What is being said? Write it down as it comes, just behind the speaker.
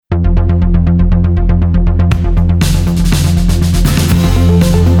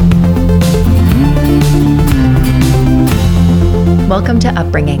Welcome to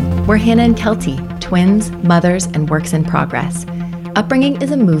Upbringing. We're Hannah and Kelty, twins, mothers, and works in progress. Upbringing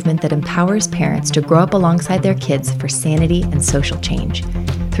is a movement that empowers parents to grow up alongside their kids for sanity and social change.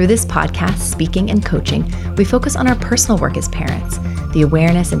 Through this podcast, speaking, and coaching, we focus on our personal work as parents, the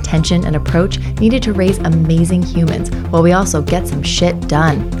awareness, intention, and approach needed to raise amazing humans, while we also get some shit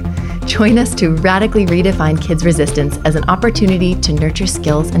done. Join us to radically redefine kids' resistance as an opportunity to nurture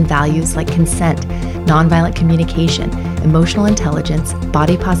skills and values like consent, nonviolent communication, emotional intelligence,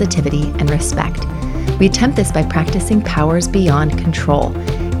 body positivity, and respect. We attempt this by practicing powers beyond control,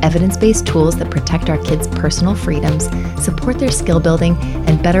 evidence-based tools that protect our kids' personal freedoms, support their skill building,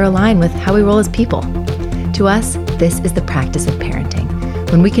 and better align with how we roll as people. To us, this is the practice of parenting,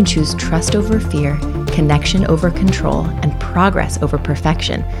 when we can choose trust over fear, connection over control, and progress over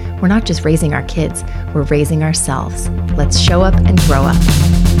perfection. We're not just raising our kids, we're raising ourselves. Let's show up and grow up.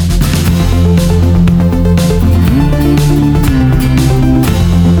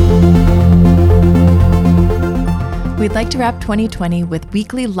 We'd like to wrap 2020 with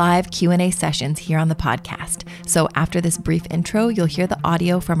weekly live Q&A sessions here on the podcast. So after this brief intro, you'll hear the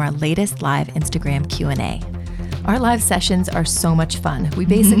audio from our latest live Instagram Q&A. Our live sessions are so much fun. We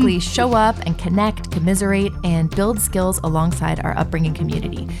basically show up and connect, commiserate, and build skills alongside our upbringing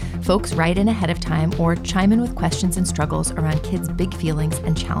community. Folks write in ahead of time or chime in with questions and struggles around kids' big feelings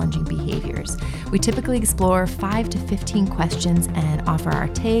and challenging behaviors. We typically explore 5 to 15 questions and offer our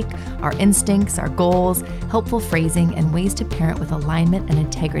take, our instincts, our goals, helpful phrasing, and ways to parent with alignment and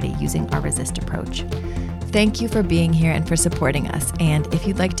integrity using our resist approach. Thank you for being here and for supporting us. And if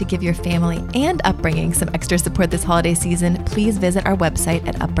you'd like to give your family and upbringing some extra support this holiday season, please visit our website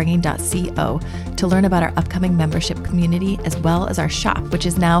at upbringing.co to learn about our upcoming membership community, as well as our shop, which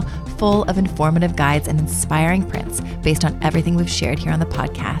is now full of informative guides and inspiring prints based on everything we've shared here on the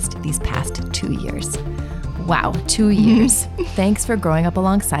podcast these past 2 years. Wow, 2 years. Thanks for growing up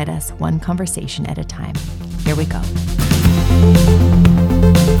alongside us, one conversation at a time. Here we go.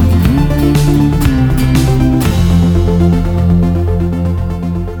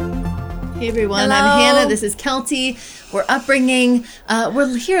 Hey everyone, Hello. I'm Hannah, this is Kelty. We're Upbringing.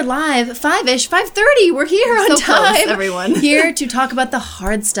 We're here live, 5-ish, 5:30. We're here on time. Close, everyone. Here to talk about the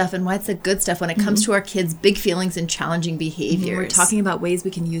hard stuff and why it's the good stuff when it comes to our kids' big feelings and challenging behaviors. We're talking about ways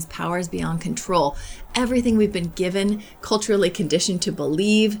we can use powers beyond control. Everything we've been given, culturally conditioned to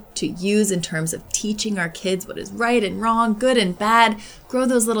believe, to use in terms of teaching our kids what is right and wrong, good and bad, grow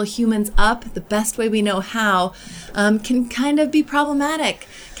those little humans up the best way we know how, can kind of be problematic,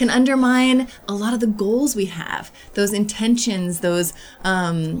 can undermine a lot of the goals we have, those intentions, those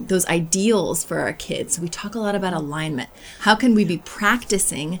ideals for our kids. We talk a lot about alignment. How can we be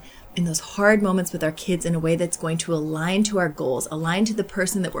practicing in those hard moments with our kids in a way that's going to align to our goals, align to the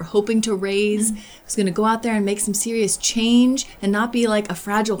person that we're hoping to raise, who's going to go out there and make some serious change and not be like a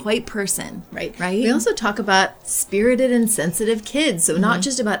fragile white person, right? We also talk about spirited and sensitive kids. So not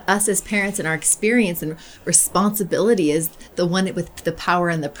just about us as parents and our experience and responsibility as the one with the power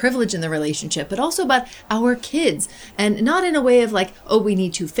and the privilege in the relationship, but also about our kids. And not in a way of like, oh, we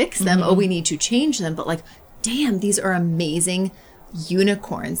need to fix them, oh, we need to change them, but like, damn, these are amazing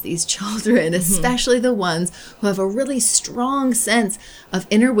unicorns, these children, especially the ones who have a really strong sense of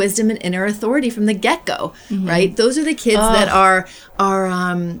inner wisdom and inner authority from the get-go, right? Those are the kids that are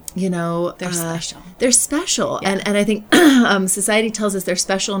they're special. They're special. Yeah. And I think society tells us they're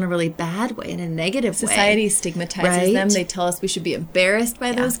special in a really bad way, in a negative way. Society stigmatizes them. They tell us we should be embarrassed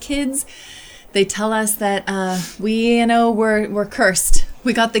by those kids. They tell us that we're cursed.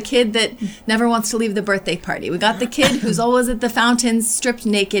 We got the kid that never wants to leave the birthday party. We got the kid who's always at the fountains, stripped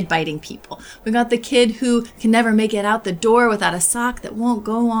naked, biting people. We got the kid who can never make it out the door without a sock that won't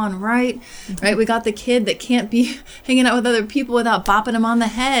go on right? We got the kid that can't be hanging out with other people without bopping them on the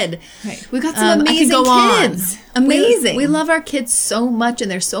head. Right. We got some amazing kids. Amazing. We love our kids so much, and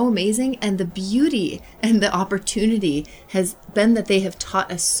they're so amazing. And the beauty and the opportunity has been that they have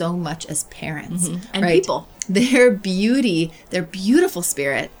taught us so much as parents and people. Their beauty, their beautiful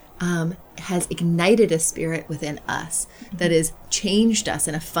spirit has ignited a spirit within us that has changed us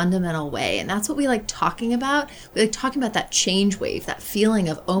in a fundamental way. And that's what we like talking about. We like talking about that change wave, that feeling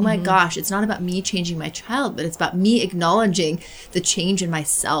of, oh my gosh, it's not about me changing my child, but it's about me acknowledging the change in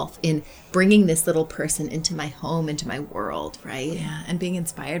myself, in bringing this little person into my home, into my world, right? Yeah, and being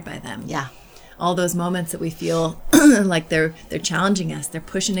inspired by them. Yeah. All those moments that we feel like they're challenging us, they're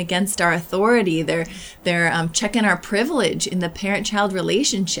pushing against our authority, they're checking our privilege in the parent-child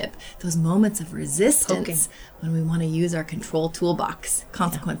relationship. Those moments of resistance when we want to use our control toolbox,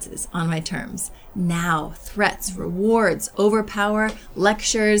 consequences on my terms, now, threats, rewards, overpower,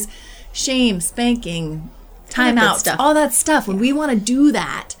 lectures, shame, spanking, timeouts, all that stuff. When we want to do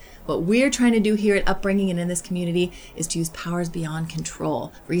that, what we're trying to do here at Upbringing and in this community is to use powers beyond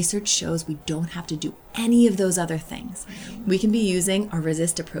control. Research shows we don't have to do any of those other things. We can be using our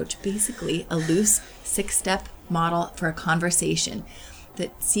resist approach, basically a loose 6-step model for a conversation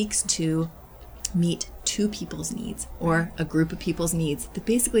that seeks to meet two people's needs or a group of people's needs, that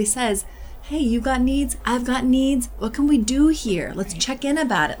basically says, hey, you got needs, I've got needs. What can we do here? Let's check in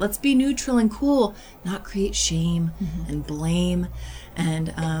about it. Let's be neutral and cool, not create shame and blame and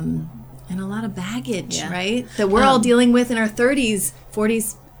a lot of baggage, right? That we're all dealing with in our 30s,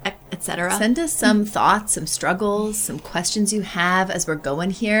 40s, etc. Send us some thoughts, some struggles, some questions you have as we're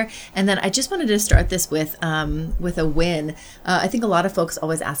going here. And then I just wanted to start this with a win. I think a lot of folks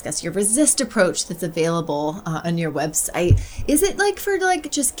always ask us, your resist approach that's available on your website, is it like for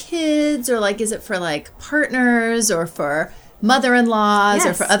like just kids, or like is it for like partners or for mother-in-laws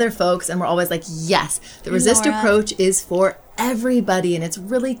or for other folks? And we're always like, yes, the resist approach is for everybody, and it's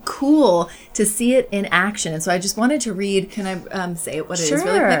really cool to see it in action. And so I just wanted to read. Can I say what it is?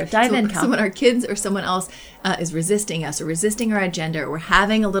 Really quick? Dive in. So when our kids or someone else is resisting us or resisting our agenda, or we're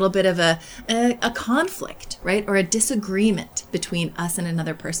having a little bit of a conflict, right, or a disagreement between us and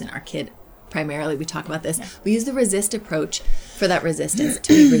another person, our kid. Primarily, we talk about this. Yeah. We use the resist approach for that resistance,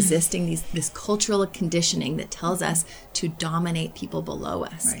 to be resisting this cultural conditioning that tells us to dominate people below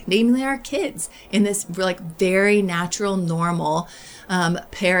us, namely our kids, in this like very natural, normal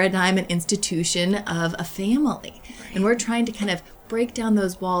paradigm and institution of a family. And we're trying to kind of break down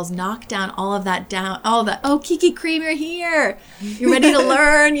those walls, knock down all of that down, all of that. Oh, Kiki Cream, you're here. You're ready to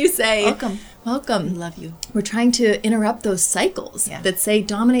learn, you say. Welcome. Love you. We're trying to interrupt those cycles that say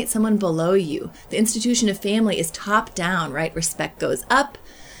dominate someone below you. The institution of family is top down, right? Respect goes up,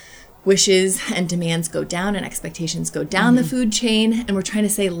 wishes and demands go down, and expectations go down the food chain. And we're trying to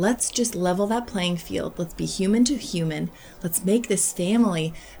say, let's just level that playing field. Let's be human to human. Let's make this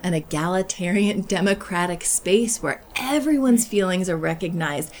family an egalitarian, democratic space where everyone's feelings are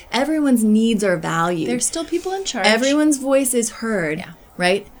recognized. Everyone's needs are valued. There's still people in charge. Everyone's voice is heard,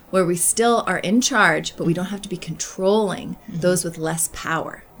 right? Where we still are in charge, but we don't have to be controlling those with less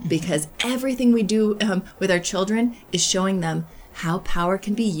power, because everything we do with our children is showing them how power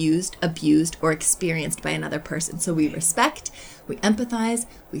can be used, abused, or experienced by another person. So we respect, we empathize,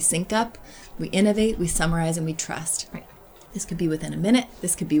 we sync up, we innovate, we summarize, and we trust. Right. This could be within a minute.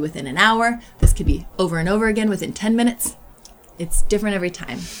 This could be within an hour. This could be over and over again within 10 minutes. It's different every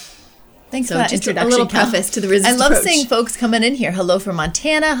time. Thanks for that introduction. A little preface to the resist approach. I love seeing folks coming in here. Hello from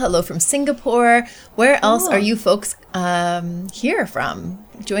Montana. Hello from Singapore. Where else are you folks here from?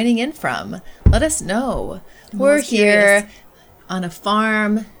 Joining in from? Let us know. We're here on a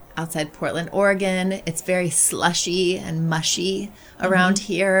farm outside Portland, Oregon. It's very slushy and mushy around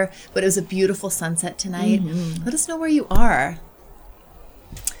here, but it was a beautiful sunset tonight. Let us know where you are.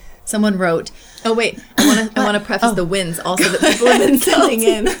 Someone wrote, "Oh wait, I want to preface the wins also that people have been sending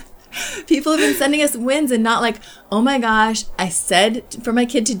in." People have been sending us wins, and not like, oh my gosh, I said for my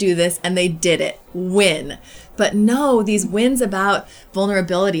kid to do this and they did it. Win. But no, these wins about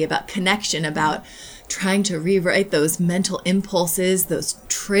vulnerability, about connection, about trying to rewrite those mental impulses, those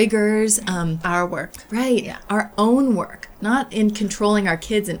triggers. Our work. Right. Yeah. Our own work. Not in controlling our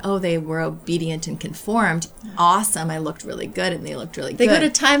kids and, oh, they were obedient and conformed. Awesome. I looked really good and they looked really good. They go to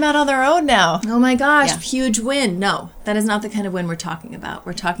timeout on their own now. Oh my gosh. Yeah. Huge win. No, that is not the kind of win we're talking about.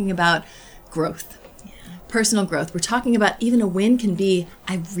 We're talking about growth. Yeah. Personal growth. We're talking about even a win can be,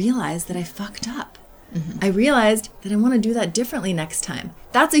 I realized that I fucked up. I realized that I want to do that differently next time.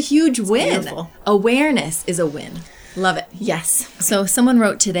 That's a huge win. Beautiful. Awareness is a win. Love it. Yes. So someone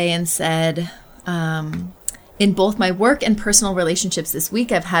wrote today and said, in both my work and personal relationships this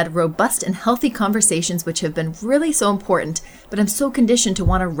week, I've had robust and healthy conversations which have been really so important, but I'm so conditioned to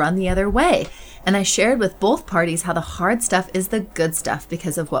want to run the other way. And I shared with both parties how the hard stuff is the good stuff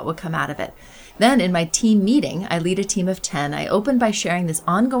because of what would come out of it. Then in my team meeting, I lead a team of 10. I opened by sharing this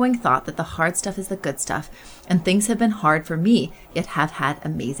ongoing thought that the hard stuff is the good stuff, and things have been hard for me, yet have had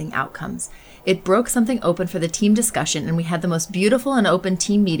amazing outcomes. It broke something open for the team discussion, and we had the most beautiful and open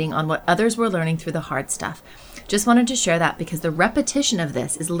team meeting on what others were learning through the hard stuff. Just wanted to share that because the repetition of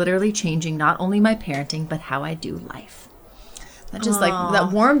this is literally changing not only my parenting, but how I do life. That just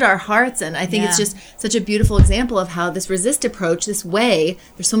that warmed our hearts. And I think it's just such a beautiful example of how this resist approach, this way,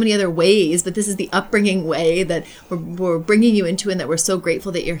 there's so many other ways, but this is the upbringing way that we're bringing you into, and that we're so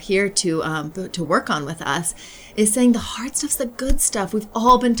grateful that you're here to work on with us, is saying the hard stuff's the good stuff. We've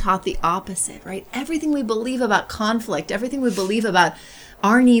all been taught the opposite, right? Everything we believe about conflict, everything we believe about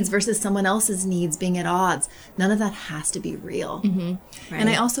our needs versus someone else's needs being at odds. None of that has to be real. Right. And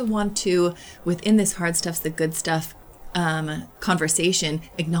I also want to, within this hard stuff's the good stuff conversation,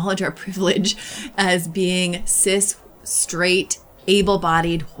 acknowledge our privilege as being cis, straight,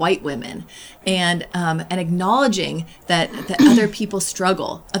 able-bodied white women, and acknowledging that other people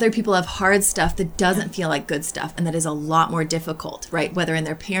struggle, other people have hard stuff that doesn't feel like good stuff, and that is a lot more difficult, right? Whether in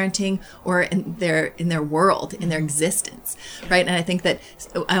their parenting or in their world, in their existence, right? And I think that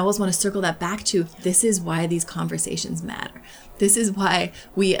I always want to circle that back to, this is why these conversations matter. This is why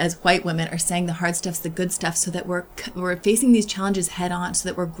we as white women are saying the hard stuff's the good stuff, so that we're facing these challenges head on, so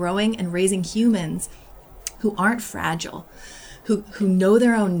that we're growing and raising humans who aren't fragile, who know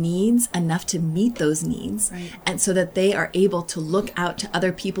their own needs enough to meet those needs, right. And so that they are able to look out to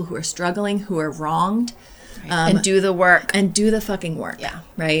other people who are struggling, who are wronged, right. And do the work. And do the fucking work. Yeah.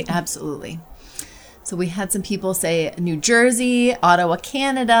 Right? Absolutely. So we had some people say New Jersey, Ottawa,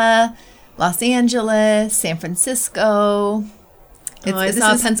 Canada, Los Angeles, San Francisco. I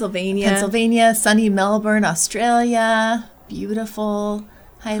saw Pennsylvania, sunny Melbourne, Australia. Beautiful.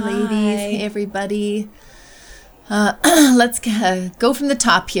 Hi, ladies. Hey, everybody. Let's go from the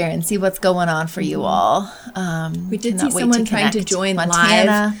top here and see what's going on for you all. We did see someone trying to join Montana.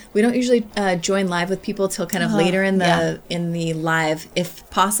 live. We don't usually join live with people till kind of later in the live. If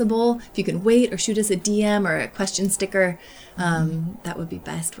possible, if you can wait or shoot us a DM or a question sticker, that would be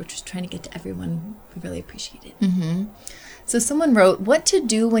best. We're just trying to get to everyone. We really appreciate it. Mm-hmm. So someone wrote, what to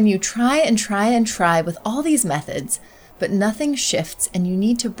do when you try and try and try with all these methods, but nothing shifts and you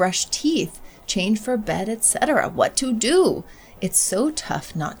need to brush teeth, change for bed, etc. What to do? It's so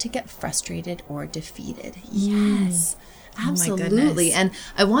tough not to get frustrated or defeated. Yes, absolutely. And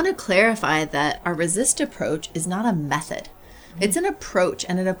I want to clarify that our resist approach is not a method. It's an approach,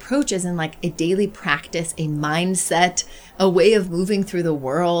 and an approach is in like a daily practice, a mindset, a way of moving through the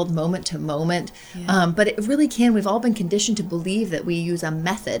world moment to moment. Yeah. But it really can. We've all been conditioned to believe that we use a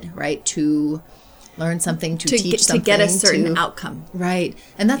method, right, to learn something, to teach something. To get a certain outcome. Right.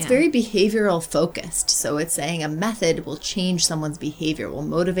 And that's very behavioral focused. So it's saying a method will change someone's behavior, will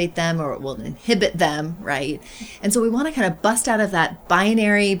motivate them, or it will inhibit them, right? And so we want to kind of bust out of that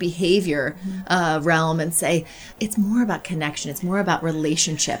binary behavior realm and say, it's more about connection. It's more about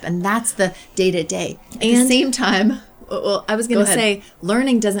relationship. And that's the day-to-day. At the same time... Well, I was going to say,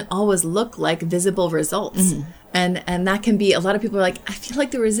 learning doesn't always look like visible results. Mm-hmm. And that can be, a lot of people are like, I feel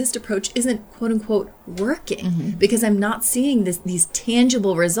like the resist approach isn't quote unquote working because I'm not seeing these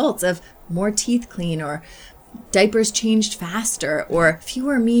tangible results of more teeth clean or diapers changed faster or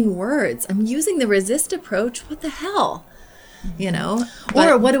fewer mean words. I'm using the resist approach. What the hell? You know?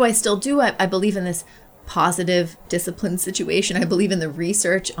 Or what do I still do? I believe in this positive discipline situation. I believe in the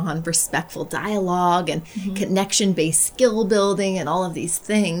research on respectful dialogue and connection-based skill building and all of these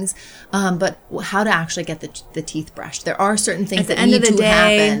things. But how to actually get the teeth brushed. There are certain things that need to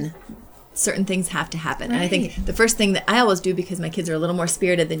happen. Certain things have to happen. Right. And I think the first thing that I always do, because my kids are a little more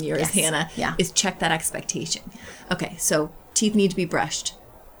spirited than yours, Hannah, Yeah. is check that expectation. Okay, so teeth need to be brushed.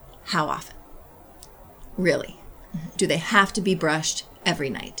 How often? Really? Do they have to be brushed every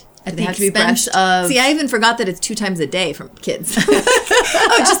night? At the expense of... See, I even forgot that it's 2 times a day from kids.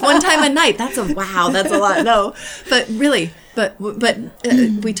 Oh, just 1 time a night. That's a lot. No, but really, but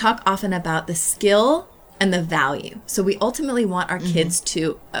we talk often about the skill and the value. So we ultimately want our kids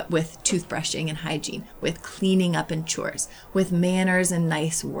to, with toothbrushing and hygiene, with cleaning up and chores, with manners and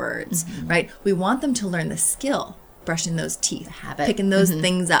nice words, right? We want them to learn the skill, brushing those teeth, picking those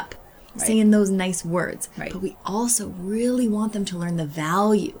things up, saying those nice words. Right. But we also really want them to learn the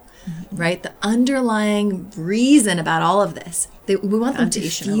value. Right? The underlying reason about all of this. We want them to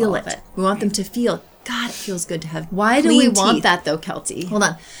feel it. We want them to feel, God, it feels good to have Why do we want that though, Kelty? Hold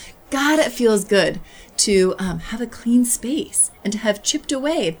on. God, it feels good to have a clean space and to have chipped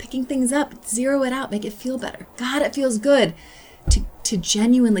away, picking things up, zero it out, make it feel better. God, it feels good to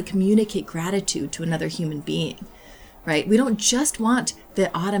genuinely communicate gratitude to another human being. Right? We don't just want the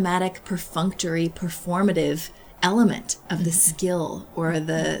automatic, perfunctory, performative element of the skill or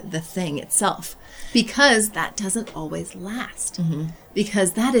the thing itself, because that doesn't always last,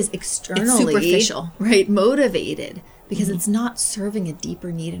 because that is externally, it's superficial, right, motivated, because it's not serving a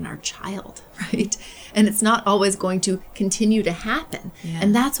deeper need in our child, right? And it's not always going to continue to happen.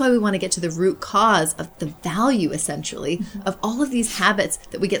 And that's why we want to get to the root cause of the value, essentially, of all of these habits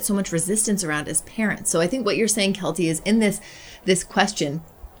that we get so much resistance around as parents. So I think what you're saying, Kelty, is in this question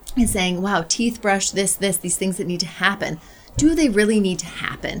is saying, wow, teeth brush, these things that need to happen. Do they really need to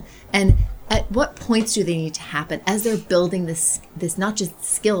happen? And at what points do they need to happen as they're building this not just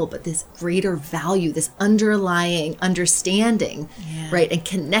skill, but this greater value, this underlying understanding, right, and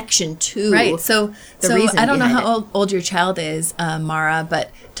connection to So I don't know how old your child is, Mara, but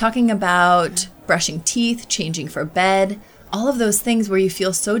talking about brushing teeth, changing for bed, all of those things where you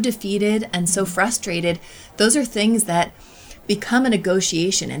feel so defeated and so frustrated, those are things that become a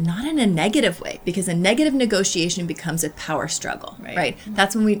negotiation, and not in a negative way, because a negative negotiation becomes a power struggle, right?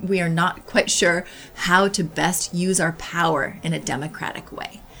 That's when we are not quite sure how to best use our power in a democratic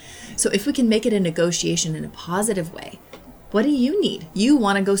way. So if we can make it a negotiation in a positive way, what do you need? You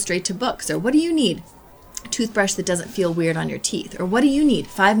want to go straight to books, or what do you need? A toothbrush that doesn't feel weird on your teeth, or what do you need?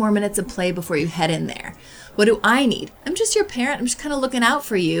 5 more minutes of play before you head in there. What do I need? I'm just your parent. I'm just kind of looking out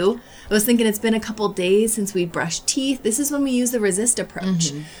for you. I was thinking it's been a couple days since we brushed teeth. This is when we use the resist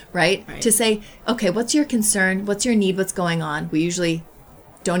approach, right? To say, okay, what's your concern? What's your need? What's going on? We usually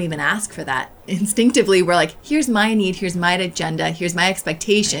don't even ask for that. Instinctively, we're like, here's my need. Here's my agenda. Here's my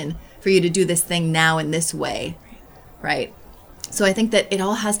expectation for you to do this thing now in this way, right? So I think that it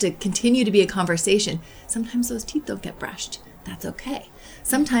all has to continue to be a conversation. Sometimes those teeth don't get brushed. That's okay.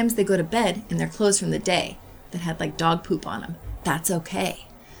 Sometimes they go to bed in their clothes from the day that had like dog poop on them. That's okay,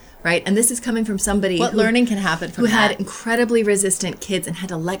 right? And this is coming from somebody learning can happen from who had incredibly resistant kids and had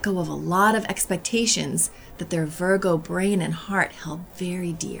to let go of a lot of expectations that their Virgo brain and heart held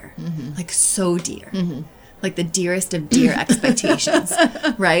very dear, like so dear, like the dearest of dear expectations,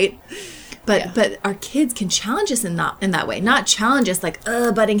 right? But our kids can challenge us in that way. Not challenge us like,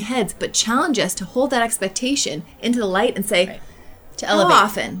 butting heads, but challenge us to hold that expectation into the light and say, to elevate. How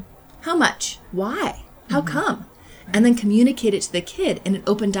often? How much? Why? How come? And then communicate it to the kid in an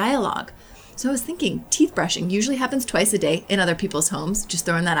open dialogue. So I was thinking, teeth brushing usually happens twice a day in other people's homes, just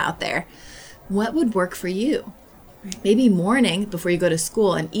throwing that out there. What would work for you? Maybe morning before you go to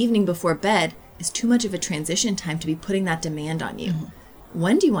school and evening before bed is too much of a transition time to be putting that demand on you.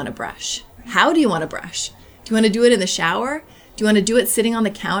 When do you want to brush? How do you want to brush? Do you want to do it in the shower? Do you want to do it sitting on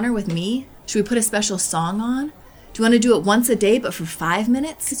the counter with me? Should we put a special song on? Do you want to do it once a day, but for 5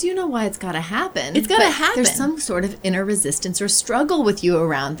 minutes? Because you know why it's got to happen. It's got to happen. There's some sort of inner resistance or struggle with you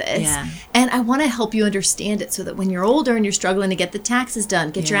around this. Yeah. And I want to help you understand it so that when you're older and you're struggling to get the taxes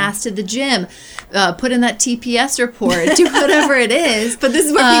done, get your ass to the gym, put in that TPS report, do whatever it is. But this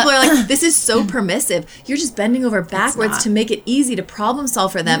is where people are like, this is so permissive. You're just bending over backwards to make it easy to problem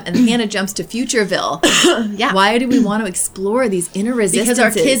solve for them. And Hannah jumps to Futureville. Why do we want to explore these inner resistances?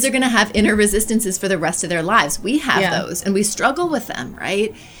 Because our kids are going to have inner resistances for the rest of their lives. We have those, and we struggle with them,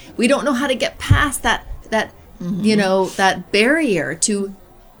 right? We don't know how to get past that you know, that barrier to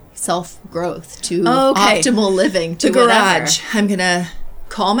self-growth, to optimal living, to the garage. Whatever. I'm going to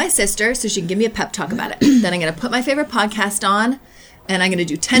call my sister so she can give me a pep talk about it. Then I'm going to put my favorite podcast on, and I'm going to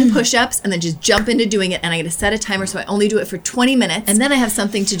do 10 push-ups and then just jump into doing it. And I'm going to set a timer so I only do it for 20 minutes. And then I have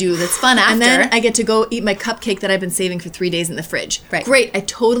something to do that's fun after. And then I get to go eat my cupcake that I've been saving for 3 days in the fridge. Right. Great. I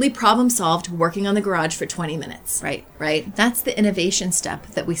totally problem solved working on the garage for 20 minutes. Right. That's the innovation step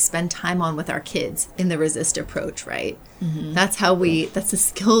that we spend time on with our kids in the resist approach, right? That's the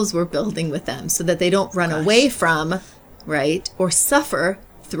skills we're building with them so that they don't run away from, right, or suffer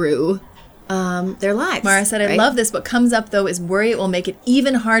through their lives. Mara said, I love this. What comes up, though, is worry it will make it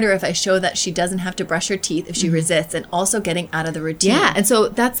even harder if I show that she doesn't have to brush her teeth if she resists, and also getting out of the routine. Yeah, and so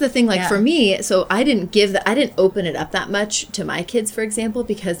that's the thing, like for me, so I didn't open it up that much to my kids, for example,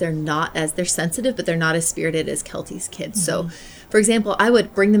 because they're sensitive, but they're not as spirited as Kelty's kids. So, for example, I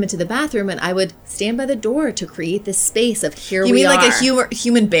would bring them into the bathroom and I would stand by the door to create this space of here we are. You mean like a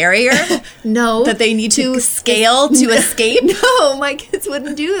human barrier? No. That they need to scale to escape? No, my kids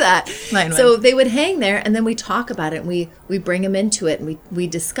wouldn't do that. Mine would. So they would hang there and then we talk about it and we bring them into it and we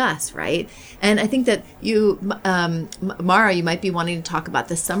discuss, right? And I think that you, Mara, you might be wanting to talk about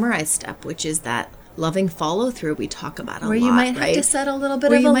the summarize step, which is that loving follow through we talk about a lot, where you might have to set a little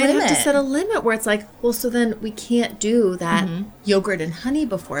bit of a limit. You might have to set a limit where it's like, well, so then we can't do that yogurt and honey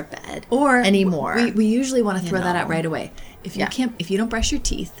before bed or anymore. We usually want to throw that out right away. If you don't brush your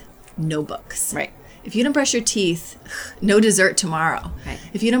teeth, no books. Right. If you don't brush your teeth, no dessert tomorrow. Right.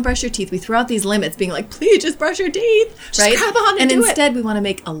 If you don't brush your teeth, we throw out these limits being like, please just brush your teeth. Just grab on and do it. Instead, we want to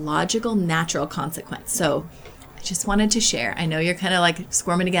make a logical, natural consequence. So I just wanted to share. I know you're kind of like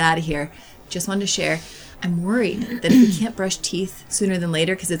squirming to get out of here. Just wanted to share. I'm worried that if we can't brush teeth sooner than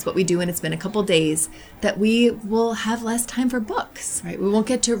later, because it's what we do and it's been a couple days, that we will have less time for books. Right. We won't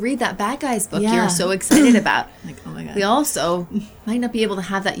get to read that Bad Guys book you're so excited about. Like, oh my God. We also might not be able to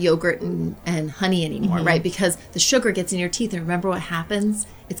have that yogurt and honey anymore, right? Because the sugar gets in your teeth. And remember what happens?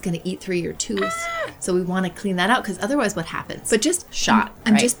 It's going to eat through your tooth. So we want to clean that out because otherwise what happens? But just shot.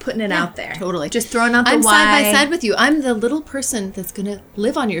 I'm just putting it out there. Totally. Just throwing out the I'm why. side by side with you. I'm the little person that's going to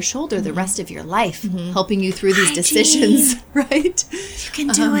live on your shoulder the rest of your life, helping you through these decisions, right? You can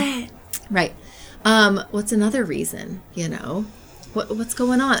do it. Right. What's another reason, What's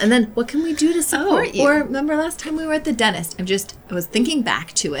going on? And then what can we do to support you? Or remember last time we were at the dentist, I was thinking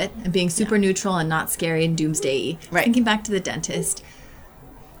back to it and being super neutral and not scary and doomsday-y. Right. Thinking back to the dentist.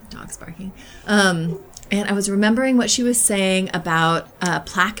 Dog's barking. And I was remembering what she was saying about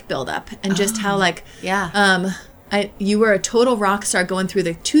plaque buildup and just how you were a total rock star going through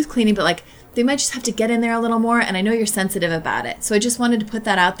the tooth cleaning, but they might just have to get in there a little more. And I know you're sensitive about it. So I just wanted to put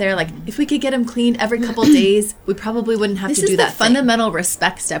that out there. If we could get them cleaned every couple days, we probably wouldn't have to do that. This is the fundamental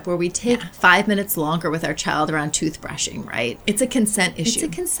respect step where we take 5 minutes longer with our child around toothbrushing, right? It's a consent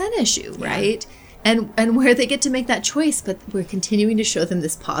issue. Right? And where they get to make that choice, but we're continuing to show them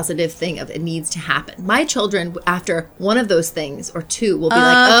this positive thing of it needs to happen. My children, after one of those things or two, will be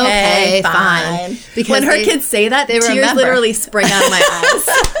okay, fine. Because when her kids say that, tears literally spring out of my eyes.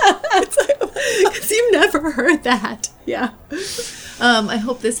 Because you've never heard that. Yeah. I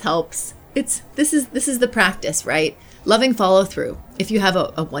hope this helps. This is the practice, right? Loving follow through. If you have a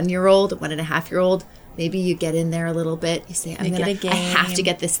 1-year-old, a 1.5-year-old, maybe you get in there a little bit. You say, I have to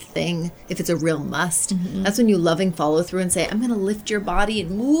get this thing if it's a real must. Mm-hmm. That's when you loving follow through and say, I'm going to lift your body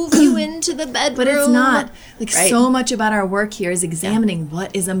and move you into the bedroom. But it's not. So much about our work here is examining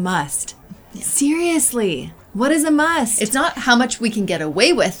what is a must. Yeah. Seriously, what is a must? It's not how much we can get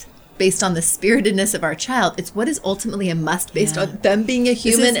away with based on the spiritedness of our child. It's what is ultimately a must based on them being a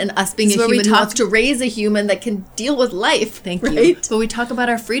human and us being a human who wants to raise a human that can deal with life. Thank you. But we talk about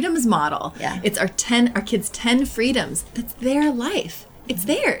our freedoms model. Yeah. It's our kids' 10 freedoms. That's their life. It's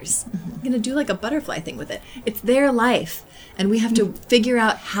theirs. I'm going to do a butterfly thing with it. It's their life. And we have to figure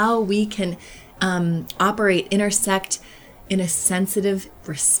out how we can operate, intersect in a sensitive,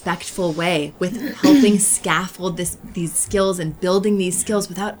 respectful way with helping scaffold these skills and building these skills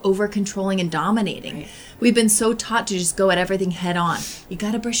without over-controlling and dominating. Right. We've been so taught to just go at everything head on. You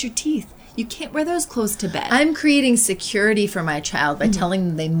got to brush your teeth. You can't wear those clothes to bed. I'm creating security for my child by telling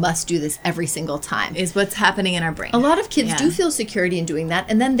them they must do this every single time. Is what's happening in our brain. A lot of kids do feel security in doing that,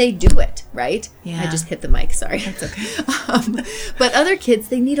 and then they do it, right? Yeah. I just hit the mic, sorry. That's okay. But other kids,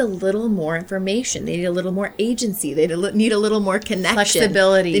 they need a little more information. They need a little more agency. They need a little more connection.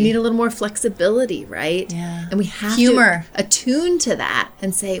 Flexibility. They need a little more flexibility, right? Yeah. And we have to attune to that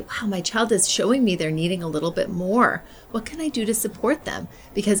and say, wow, my child is showing me they're needing a little bit more. What can I do to support them?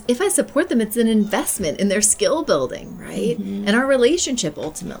 Because if I support them, it's an investment in their skill building, right? Mm-hmm. And our relationship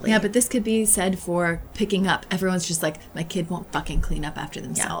ultimately. Yeah, but this could be said for picking up. Everyone's just my kid won't fucking clean up after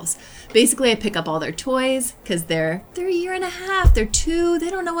themselves. Yeah. Basically, I pick up all their toys because they're a year and a half. They're 2. They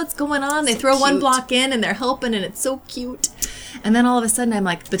don't know what's going on. They throw one block in and they're helping and it's so cute. And then all of a sudden I'm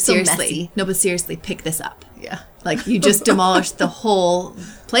but seriously, pick this up. Yeah. You just demolished the whole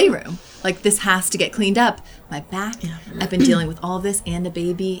playroom. This has to get cleaned up. My back, I've been dealing with all of this and a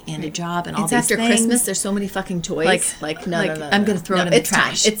baby and a job and all these things. After Christmas, there's so many fucking toys. No. I'm going to throw it in the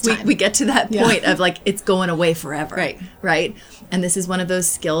trash. It's time. We get to that point of it's going away forever. Right? And this is one of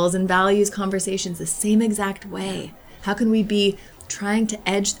those skills and values conversations the same exact way. How can we be trying to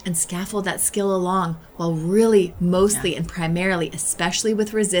edge and scaffold that skill along while really mostly and primarily, especially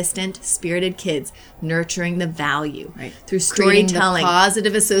with resistant, spirited kids, nurturing the value through storytelling,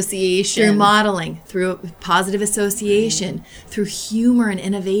 positive association, through modeling, through positive association, through humor and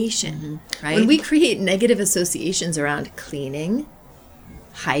innovation, right? When we create negative associations around cleaning,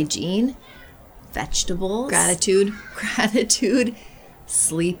 hygiene, vegetables, gratitude,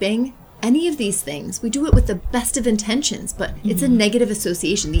 sleeping, any of these things, we do it with the best of intentions, but it's a negative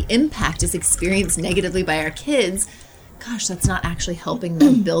association. The impact is experienced negatively by our kids. Gosh, that's not actually helping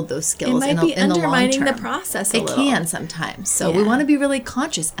them build those skills in the long term. It might be undermining the process a little. It can sometimes. So we want to be really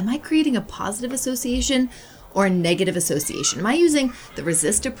conscious. Am I creating a positive association or a negative association? Am I using the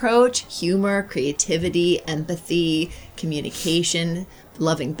resist approach, humor, creativity, empathy, communication,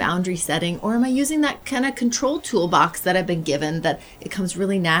 loving boundary setting, or am I using that kind of control toolbox that I've been given that it comes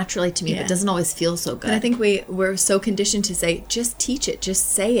really naturally to me but doesn't always feel so good? And I think we're so conditioned to say, just teach it, just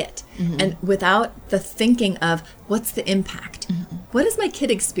say it. And without the thinking of what's the impact? What is my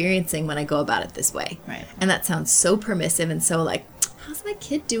kid experiencing when I go about it this way? Right. And that sounds so permissive and so how's my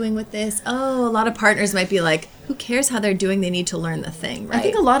kid doing with this? Oh, a lot of partners might be who cares how they're doing? They need to learn the thing, right? I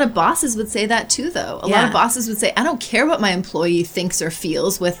think a lot of bosses would say that too, though. A lot of bosses would say, I don't care what my employee thinks or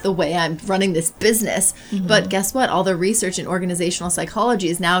feels with the way I'm running this business. But guess what? All the research in organizational psychology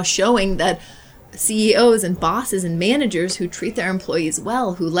is now showing that CEOs and bosses and managers who treat their employees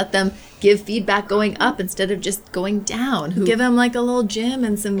well, who let them give feedback going up instead of just going down, who give them like a little gym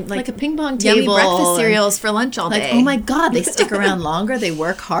and some like a ping pong yummy table, breakfast cereals for lunch all day. Oh my God, they stick around longer, they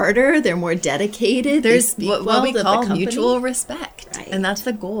work harder, they're more dedicated. There's what we call mutual respect, right. And that's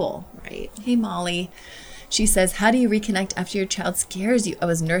the goal. Right. Hey, Molly. She says, how do you reconnect after your child scares you? I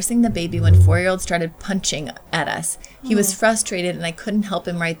was nursing the baby when 4-year-old started punching at us. He was frustrated and I couldn't help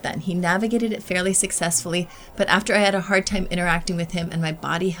him right then. He navigated it fairly successfully, but after I had a hard time interacting with him and my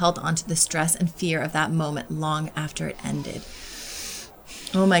body held on to the stress and fear of that moment long after it ended.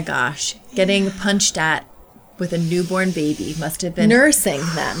 Oh my gosh. Getting punched at with a newborn baby must have been nursing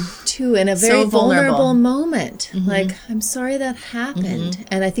them too in a very so vulnerable moment. Like, I'm sorry that happened.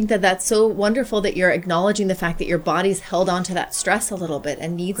 And I think that that's so wonderful that you're acknowledging the fact that your body's held on to that stress a little bit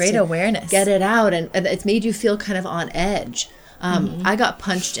and needs great to awareness. Get it out. And it's made you feel kind of on edge. I got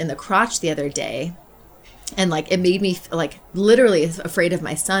punched in the crotch the other day. And like, it made me like literally afraid of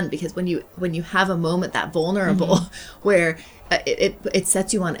my son, because when you have a moment that vulnerable where it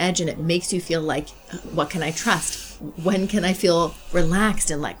sets you on edge and it makes you feel like, what can I trust? When can I feel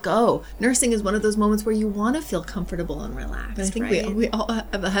relaxed and let go? Nursing is one of those moments where you want to feel comfortable and relaxed. But I think right? we all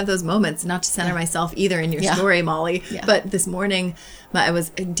have those moments, not to center myself either in your story, Molly. Yeah. But this morning, I was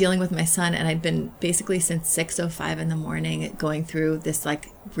dealing with my son, and I'd been basically since 6:05 in the morning going through this like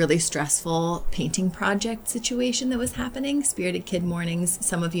really stressful painting project situation that was happening. Spirited Kid mornings.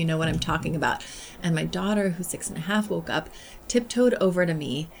 Some of you know what I'm talking about. And my daughter, who's 6.5, woke up, tiptoed over to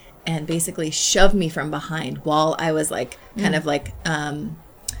me, and basically shoved me from behind while I was like kind of like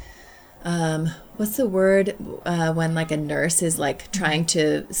what's the word when like a nurse is like trying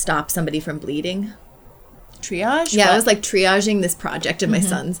to stop somebody from bleeding? Triage? Yeah, I was like triaging this project of my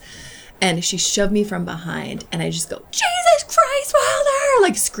son's, and she shoved me from behind, and I just go, Jesus Christ, Wilder!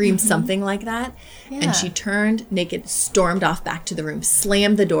 Like screamed something like that. Yeah. And she turned naked, stormed off back to the room,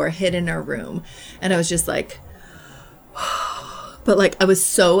 slammed the door, hid in her room. And I was just like, but like I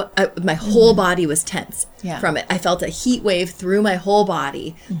was my whole body was tense from it. I felt a heat wave through my whole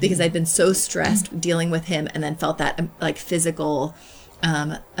body because I'd been so stressed dealing with him, and then felt that like physical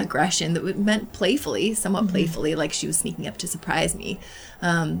aggression that meant playfully, somewhat playfully, like she was sneaking up to surprise me.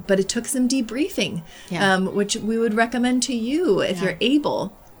 But it took some debriefing, which we would recommend to you if you're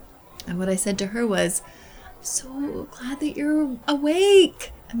able. And what I said to her was, I'm so glad that you're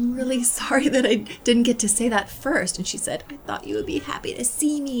awake. I'm really sorry that I didn't get to say that first. And she said, I thought you would be happy to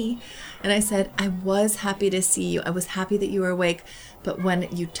see me. And I said, I was happy to see you. I was happy that you were awake. But when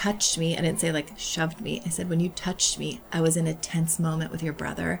you touched me, I didn't say like shoved me. I said, when you touched me, I was in a tense moment with your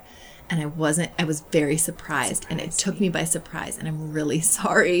brother. And I was very surprised. And it took me by surprise. And I'm really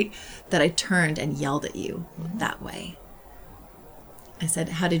sorry that I turned and yelled at you that way. I said,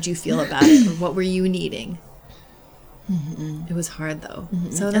 how did you feel about it? Or what were you needing? It was hard though.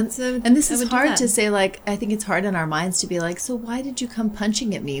 So and this is hard to say. Like, I think it's hard in our minds to be like, so why did you come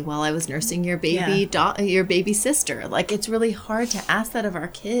punching at me while I was nursing your baby, your baby sister? Like, it's really hard to ask that of our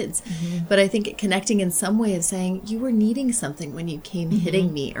kids. But I think connecting in some way of saying, you were needing something when you came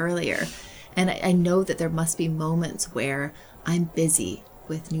hitting me earlier. And I know that there must be moments where I'm busy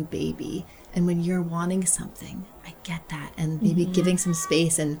with new baby, and when you're wanting something, I get that. And maybe giving some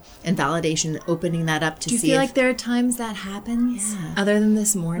space and validation, opening that up to see. Do you feel like there are times that happens other than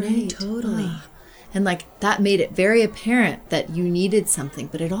this morning? Right. Totally. And like that made it very apparent that you needed something,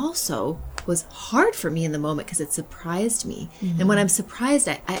 but it also was hard for me in the moment because it surprised me. And when I'm surprised,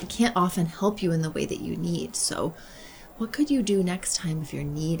 I can't often help you in the way that you need. So what could you do next time if you're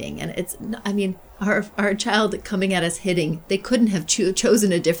needing? And it's, I mean, our child coming at us hitting, they couldn't have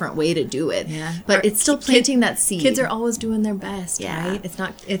chosen a different way to do it. Yeah. But it's still planting that seed. Kids are always doing their best, right?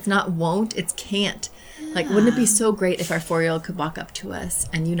 It's not won't, it's can't. Like, wouldn't it be so great if our 4-year-old could walk up to us,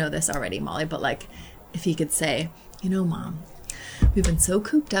 and you know this already, Molly, but like if he could say, you know, Mom, we've been so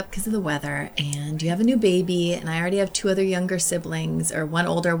cooped up because of the weather, and you have a new baby, and I already have 2 other younger siblings, or 1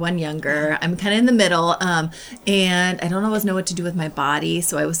 older, 1 younger. I'm kind of in the middle, and I don't always know what to do with my body,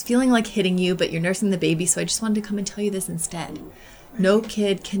 so I was feeling like hitting you, but you're nursing the baby, so I just wanted to come and tell you this instead. Right. No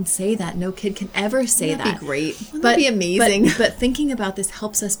kid can say that. No kid can ever say that. That'd be great. That'd be amazing. But thinking about this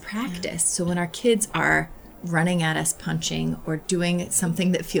helps us practice. So when our kids are running at us, punching, or doing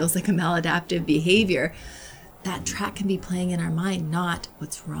something that feels like a maladaptive behavior, that track can be playing in our mind, not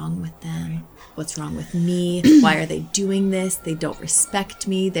what's wrong with them, what's wrong with me, why are they doing this, they don't respect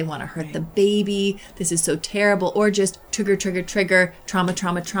me, they want to hurt the baby, this is so terrible, or just trigger,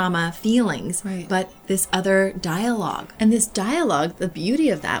 trauma feelings. Right. But this other dialogue. And this dialogue, the beauty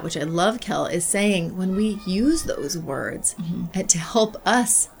of that, which I love, Kel, is saying when we use those words to help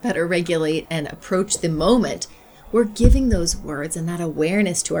us better regulate and approach the moment, we're giving those words and that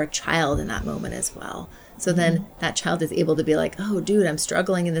awareness to our child in that moment as well. So then that child is able to be like, oh, dude, I'm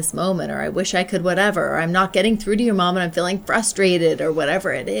struggling in this moment, or I wish I could whatever, or I'm not getting through to your mom and I'm feeling frustrated, or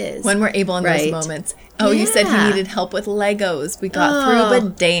whatever it is. When we're able in those moments. Oh, you said he needed help with Legos. We got through,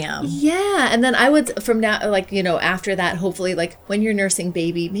 but damn. Yeah. And then I would, from now, like, you know, after that, hopefully, like, when you're nursing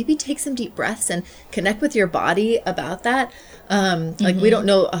baby, maybe take some deep breaths and connect with your body about that. Like, we don't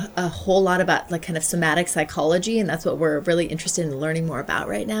know a whole lot about, like, kind of somatic psychology, and that's what we're really interested in learning more about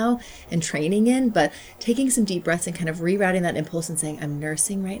right now and training in. But taking some deep breaths and kind of rerouting that impulse and saying, I'm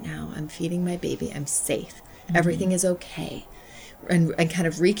nursing right now. I'm feeding my baby. I'm safe. Everything is okay. And kind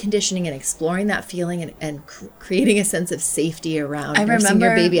of reconditioning and exploring that feeling and creating a sense of safety around nursing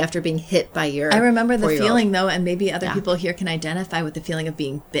your baby after being hit by your I remember the 4-year-old. feeling, though, and maybe other people here can identify with the feeling of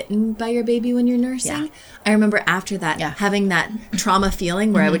being bitten by your baby when you're nursing. Yeah. I remember after that, having that trauma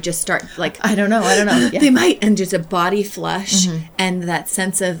feeling where I would just start like, I don't know. Yeah. They might, and just a body flush and that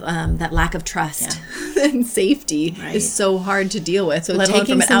sense of that lack of trust and safety is so hard to deal with. So Taking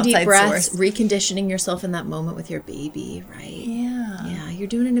from an some outside deep breaths, source. reconditioning yourself in that moment with your baby, right? Yeah, you're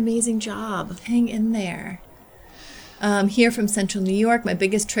doing an amazing job. Hang in there. Here from Central New York, my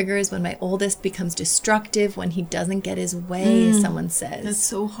biggest trigger is when my oldest becomes destructive when he doesn't get his way, someone says. That's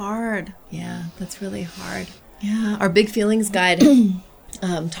so hard. Yeah, that's really hard. Yeah, our Big Feelings Guide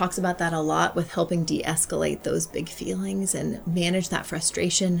talks about that a lot with helping de-escalate those big feelings and manage that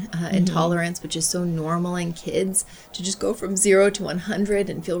frustration, intolerance, which is so normal in kids, to just go from 0 to 100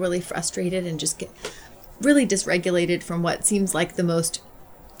 and feel really frustrated and just get really dysregulated from what seems like the most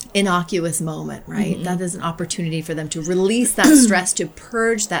innocuous moment, right? That is an opportunity for them to release that stress, to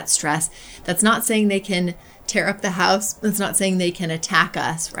purge that stress. That's not saying they can tear up the house. That's not saying they can attack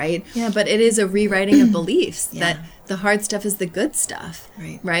us, right? Yeah, but it is a rewriting of beliefs that the hard stuff is the good stuff,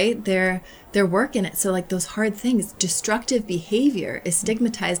 right? They're working it. So like those hard things, destructive behavior is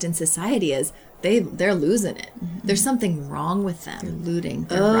stigmatized in society as they're losing it. There's something wrong with them. They're looting.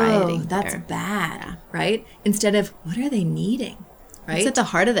 They're rioting. That's bad, right? Instead of what are they needing, right? It's at the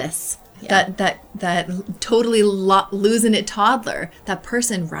heart of this. That totally losing it toddler, that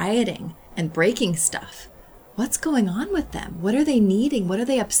person rioting and breaking stuff. What's going on with them? What are they needing? What are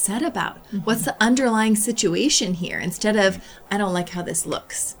they upset about? What's the underlying situation here? Instead of, I don't like how this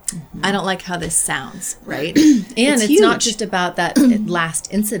looks. I don't like how this sounds, right? And it's huge. not just about that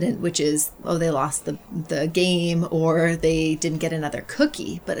last incident, which is, oh, they lost the game or they didn't get another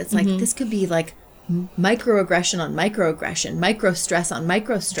cookie. But it's like, this could be like microaggression on microaggression, micro stress on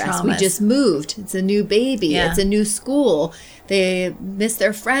micro stress. Traumas. We just moved. It's a new baby. It's a new school. They miss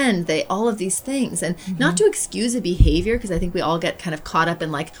their friend. All of these things. And not to excuse a behavior, because I think we all get kind of caught up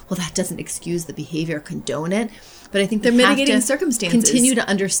in like, well, that doesn't excuse the behavior, condone it. But I think they're mitigating circumstances. Continue to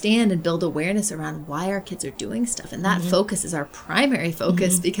understand and build awareness around why our kids are doing stuff. And that focus is our primary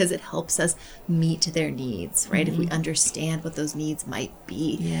focus because it helps us meet their needs, right? If we understand what those needs might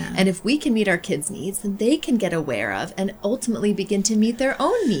be. Yeah. And if we can meet our kids' needs, then they can get aware of and ultimately begin to meet their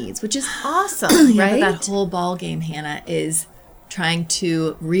own needs, which is awesome, right? But that whole ball game, Hannah, is trying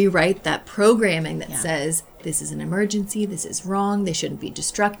to rewrite that programming that says this is an emergency, this is wrong, they shouldn't be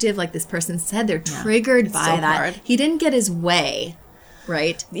destructive. Like this person said, they're triggered by that. Hard. He didn't get his way,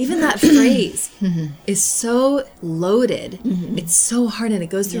 right? Even that phrase is so loaded. It's so hard and it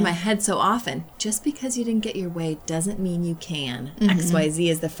goes through my head so often. Just because you didn't get your way doesn't mean you can. XYZ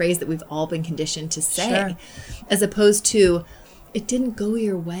is the phrase that we've all been conditioned to say. As opposed to, it didn't go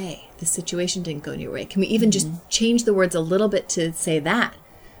your way. The situation didn't go your way. Can we even just change the words a little bit to say that?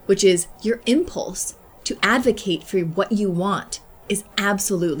 Which is your impulse to advocate for what you want is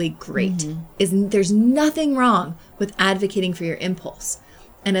absolutely great. There's nothing wrong with advocating for your impulse.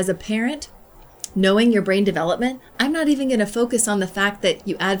 And as a parent, knowing your brain development, I'm not even going to focus on the fact that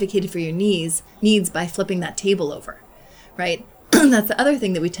you advocated for your needs by flipping that table over, right? That's the other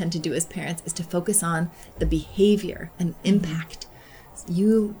thing that we tend to do as parents is to focus on the behavior and impact.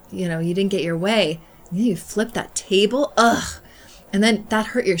 You didn't get your way. You flipped that table. Ugh. And then that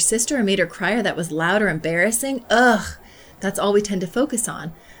hurt your sister or made her cry or that was loud or embarrassing. Ugh. That's all we tend to focus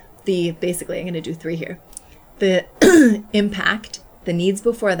on. Basically, I'm going to do 3 here. The impact, the needs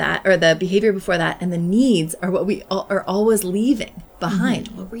before that, or the behavior before that, and the needs are what we are always leaving behind.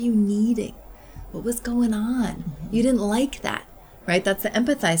 What were you needing? What was going on? You didn't like that, right? That's the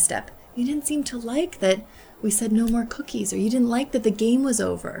empathize step. You didn't seem to like that we said no more cookies, or you didn't like that the game was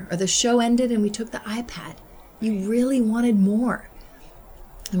over, or the show ended and we took the iPad. You really wanted more.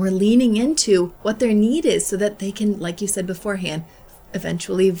 And we're leaning into what their need is so that they can, like you said beforehand,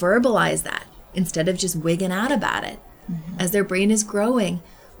 eventually verbalize that instead of just wigging out about it. As their brain is growing,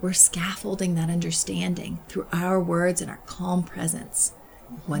 we're scaffolding that understanding through our words and our calm presence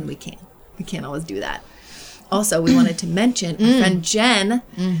when we can. We can't always do that. Also, we wanted to mention our friend Jen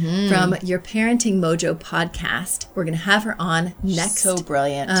from Your Parenting Mojo podcast. We're going to have her on next. So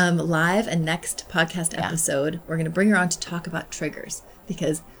brilliant. Live and next podcast episode. We're going to bring her on to talk about triggers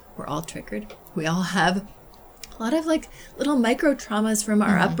because we're all triggered. We all have a lot of like little micro traumas from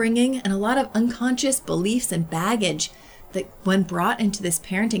our upbringing and a lot of unconscious beliefs and baggage that when brought into this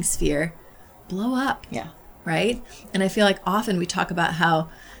parenting sphere blow up. Yeah. Right? And I feel like often we talk about how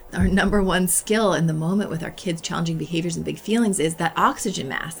our number one skill in the moment with our kids' challenging behaviors and big feelings is that oxygen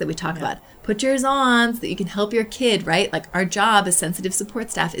mask that we talk about. Put yours on so that you can help your kid, right? Like our job as sensitive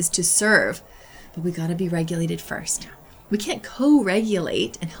support staff is to serve, but we got to be regulated first. We can't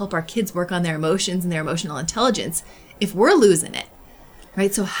co-regulate and help our kids work on their emotions and their emotional intelligence if we're losing it,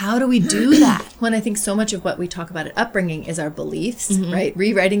 right? So how do we do that? When I think so much of what we talk about at upbringing is our beliefs, right?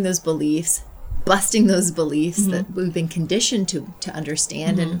 Rewriting those beliefs, busting those beliefs that we've been conditioned to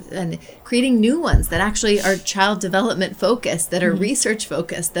understand and creating new ones that actually are child development focused, that are research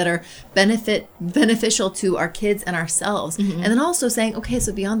focused, that are beneficial to our kids and ourselves. And then also saying, okay,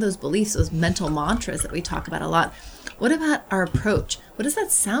 so beyond those beliefs, those mental mantras that we talk about a lot, what about our approach? What does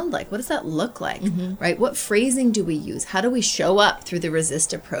that sound like? What does that look like, right? What phrasing do we use? How do we show up through the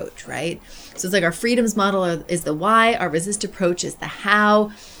resist approach, right? So it's like our freedoms model is the why, our resist approach is the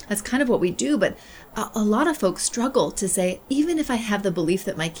how. That's kind of what we do, but a lot of folks struggle to say, even if I have the belief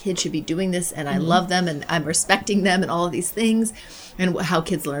that my kid should be doing this and I love them and I'm respecting them and all of these things and how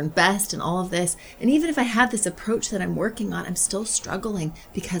kids learn best and all of this, and even if I have this approach that I'm working on, I'm still struggling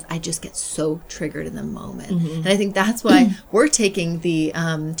because I just get so triggered in the moment. And I think that's why we're taking the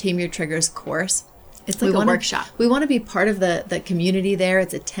Tame Your Triggers course. It's like a workshop. We want to be part of the community there.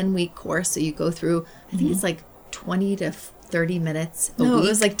 It's a 10-week course, so you go through, I think it's like 20 to 30 minutes a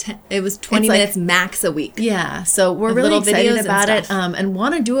week. It was 20 minutes max a week. Yeah. So we're really excited about it and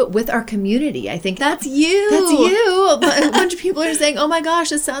want to do it with our community. I think that's you. That's you. But a bunch of people are saying, oh my gosh,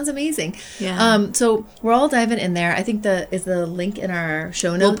 this sounds amazing. Yeah. So we're all diving in there. I think is the link in our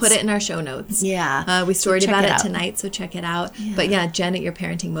show notes. We'll put it in our show notes. Yeah. We storied about it tonight, so check it out. Yeah. But yeah, Jen at Your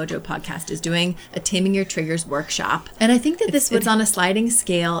Parenting Mojo podcast is doing a Taming Your Triggers workshop. And I think that it's on a sliding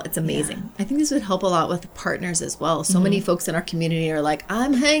scale. It's amazing. Yeah. I think this would help a lot with partners as well. So many folks in our community are like,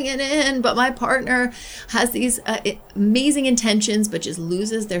 I'm hanging in, but my partner has these amazing intentions, but just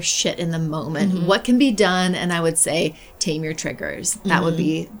loses their shit in the moment. What can be done? And I would say, tame your triggers. That would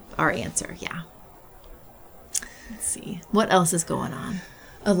be our answer. Yeah. Let's see. What else is going on?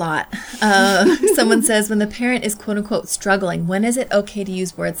 A lot. Someone says, when the parent is quote unquote struggling, when is it okay to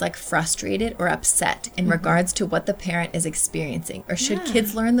use words like frustrated or upset in regards to what the parent is experiencing? Or should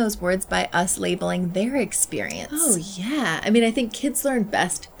kids learn those words by us labeling their experience? Oh, yeah. I mean, I think kids learn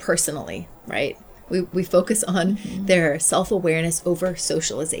best personally, right? We focus on their self-awareness over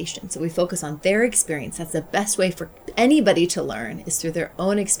socialization. So we focus on their experience. That's the best way for anybody to learn, is through their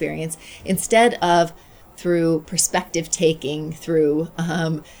own experience instead of through perspective taking, through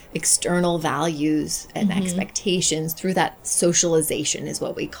external values and expectations, through that socialization is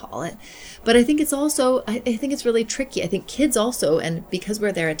what we call it. But I think it's also, I think it's really tricky. I think kids also, and because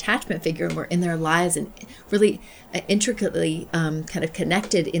we're their attachment figure and we're in their lives and really intricately kind of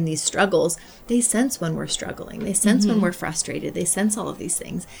connected in these struggles, they sense when we're struggling. They sense when we're frustrated. They sense all of these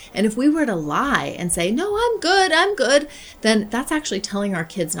things. And if we were to lie and say, no, I'm good, then that's actually telling our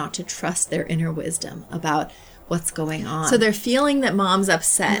kids not to trust their inner wisdom about what's going on. So they're feeling that mom's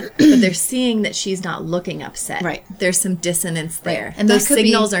upset, but they're seeing that she's not looking upset. Right. There's some dissonance there. Right. And those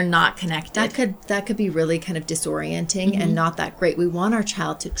signals are not connected. That could be really kind of disorienting and not that great. We want our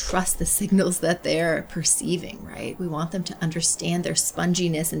child to trust the signals that they're perceiving, right? We want them to understand their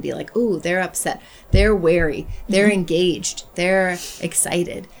sponginess and be like, oh, they're upset, they're wary, they're engaged, they're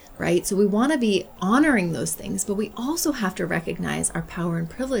excited. Right? So we want to be honoring those things, but we also have to recognize our power and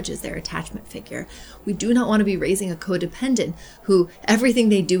privilege as their attachment figure. We do not want to be raising a codependent who everything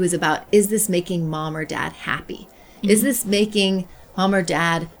they do is about, is this making mom or dad happy? Is this making mom or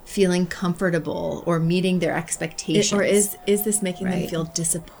dad feeling comfortable or meeting their expectations? Or is this making them feel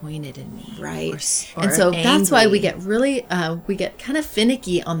disappointed in me? Right. Or and so angry. That's why we get really, we get kind of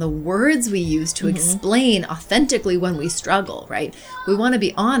finicky on the words we use to explain authentically when we struggle, right? We want to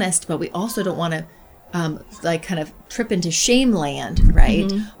be honest, but we also don't want to like kind of trip into shame land,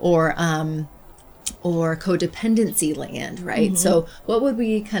 right? Or codependency land, right? So what would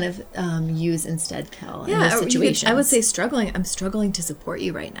we kind of use instead, Kel, in those situations? I would say I'm struggling to support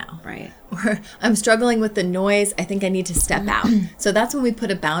you right now. Right. Or I'm struggling with the noise. I think I need to step out. So that's when we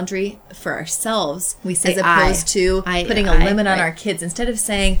put a boundary for ourselves. We say as opposed to putting a limit on our kids. Instead of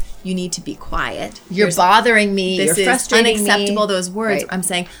saying, you need to be quiet. You're bothering me. You're frustrating me. Unacceptable, those words. I'm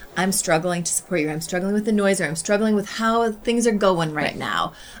saying, I'm struggling to support you. I'm struggling with the noise, or I'm struggling with how things are going right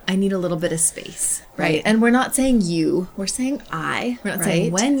now. I need a little bit of space. Right. And we're not saying you, we're saying I. We're not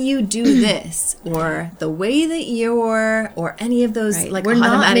saying when you do this, or the way that you're, or any of those like we're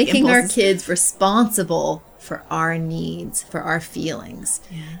not making our kids responsible for our needs, for our feelings.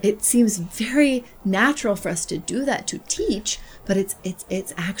 Yeah. It seems very natural for us to do that, to teach, but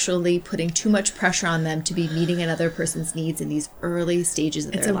it's actually putting too much pressure on them to be meeting another person's needs in these early stages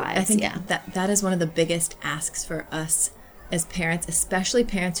of their lives. I think that is one of the biggest asks for us as parents, especially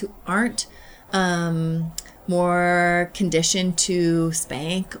parents who aren't more conditioned to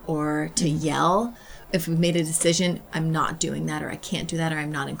spank or to yell. If we've made a decision, I'm not doing that, or I can't do that, or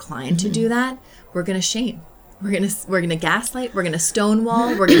I'm not inclined to do that, we're going to shame. We're going to gaslight. We're going to stonewall.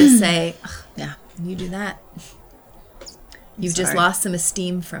 We're going to say, yeah, you do that, you've just lost some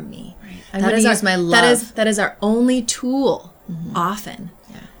esteem from me. Right. I'm going to use my love. That is our only tool often.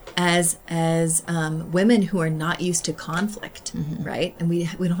 As women who are not used to conflict, right? And we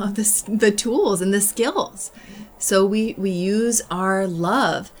don't have the tools and the skills. So we use our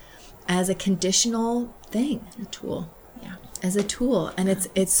love as a conditional thing. A tool. Yeah. As a tool. And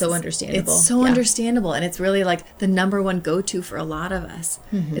it's so understandable. It's so understandable. And it's really like the number one go-to for a lot of us.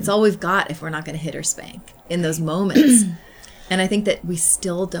 It's all we've got if we're not going to hit or spank in those moments. And I think that we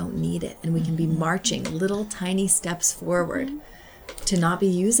still don't need it. And we can be marching little tiny steps forward to not be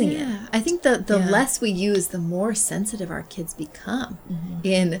using it. I think the less we use, the more sensitive our kids become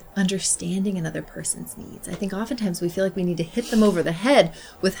in understanding another person's needs. I think oftentimes we feel like we need to hit them over the head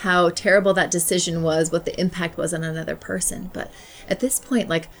with how terrible that decision was, what the impact was on another person. But at this point,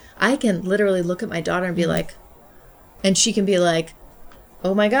 like, I can literally look at my daughter and be like, and she can be like,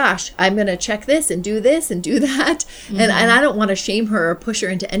 oh my gosh, I'm going to check this and do that. And I don't want to shame her or push her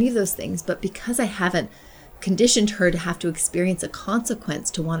into any of those things. But because I haven't conditioned her to have to experience a consequence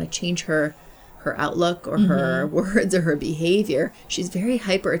to want to change her outlook or her words or her behavior, she's very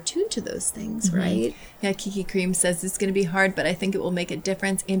hyper attuned to those things, right? Yeah, Kiki Cream says it's going to be hard, but I think it will make a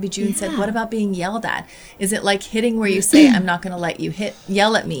difference. Ambi June said, what about being yelled at? Is it like hitting where you say, I'm not going to let you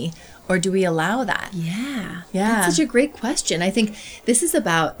yell at me? Or do we allow that? Yeah. That's such a great question. I think this is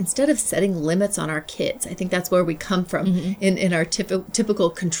about, instead of setting limits on our kids, I think that's where we come from in our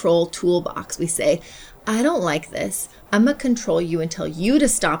typical control toolbox. We say, I don't like this. I'm going to control you and tell you to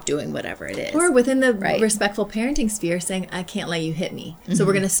stop doing whatever it is. Or within the respectful parenting sphere, saying, I can't let you hit me. So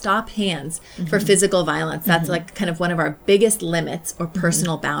we're going to stop hands for physical violence. That's like kind of one of our biggest limits or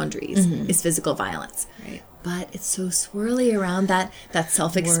personal boundaries is physical violence. Right. But it's so swirly around that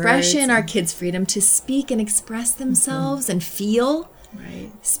self-expression, our kids' freedom to speak and express themselves and feel.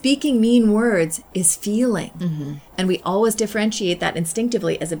 Right. Speaking mean words is feeling. And we always differentiate that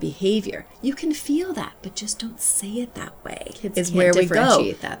instinctively as a behavior. You can feel that, but just don't say it that way. Kids is where we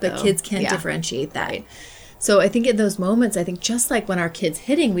go. But kids can't differentiate that. Right. So I think in those moments, I think just like when our kid's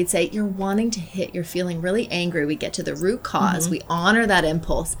hitting, we'd say, you're wanting to hit, you're feeling really angry. We get to the root cause. We honor that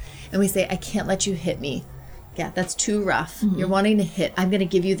impulse. And we say, I can't let you hit me. Yeah, that's too rough. You're wanting to hit. I'm going to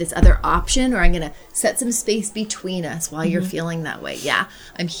give you this other option, or I'm going to set some space between us while you're feeling that way. Yeah,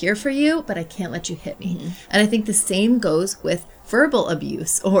 I'm here for you, but I can't let you hit me. And I think the same goes with verbal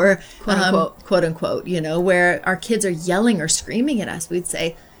abuse or quote unquote, where our kids are yelling or screaming at us. We'd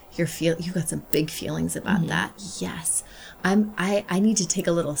say, you've got some big feelings about that. Yes. I need to take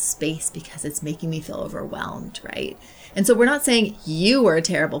a little space because it's making me feel overwhelmed, right? And so we're not saying you are a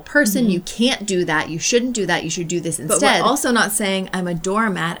terrible person, you can't do that, you shouldn't do that, you should do this instead. But we're also not saying I'm a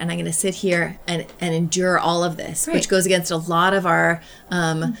doormat and I'm going to sit here and endure all of this, which goes against a lot of our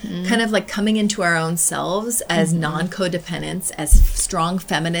kind of like coming into our own selves as non-codependents, as strong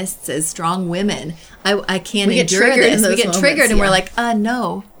feminists, as strong women. I can't endure this. We get triggered and we're like,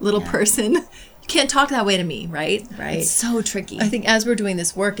 no, little person. You can't talk that way to me, right? Right. It's so tricky. I think as we're doing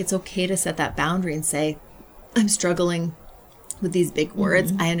this work, it's okay to set that boundary and say, I'm struggling with these big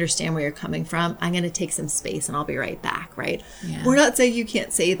words. I understand where you're coming from. I'm going to take some space and I'll be right back, right? Yeah. We're not saying you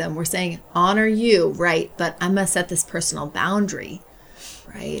can't say them. We're saying honor you, right? But I'm going to set this personal boundary,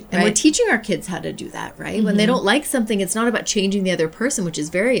 right? And we're teaching our kids how to do that, right? When they don't like something, it's not about changing the other person, which is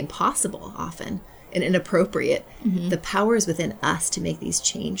very impossible often and inappropriate. The power is within us to make these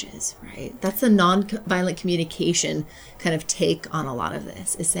changes, right? That's the nonviolent communication kind of take on a lot of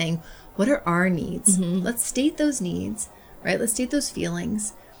this, is saying, what are our needs? Let's state those needs, right? Let's state those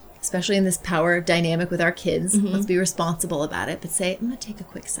feelings, especially in this power dynamic with our kids. Let's be responsible about it, but say, I'm going to take a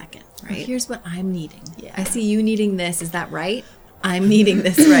quick second, right? Here's what I'm needing. Yeah. I see you needing this. Is that right? I'm needing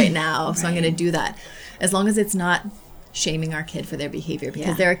this right now, so I'm going to do that. As long as it's not shaming our kid for their behavior,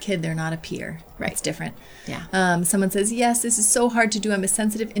 because they're a kid, they're not a peer. Right. It's different. Yeah. Someone says, yes, this is so hard to do. I'm a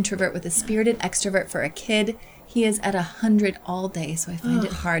sensitive introvert with a spirited extrovert for a kid. He is at 100 all day, so I find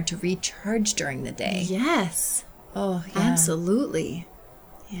it hard to recharge during the day. Yes. Oh, Yeah. absolutely.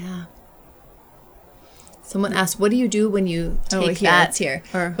 Yeah. Someone asked, what do you do when you take It's here.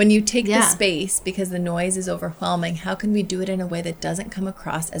 Or, When you take the Yeah. space because the noise is overwhelming, how can we do it in a way that doesn't come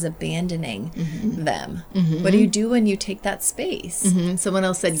across as abandoning them? What do you do when you take that space? Someone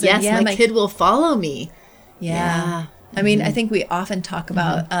else said, So, yes, yeah, my kid will follow me. Yeah. I mean, I think we often talk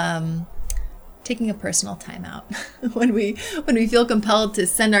about taking a personal time out when we feel compelled to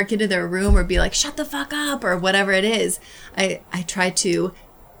send our kid to their room or be like, shut the fuck up, or whatever it is. I try to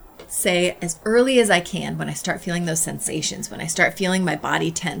say as early as I can, when I start feeling those sensations, when I start feeling my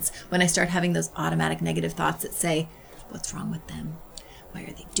body tense, when I start having those automatic negative thoughts that say, what's wrong with them? Why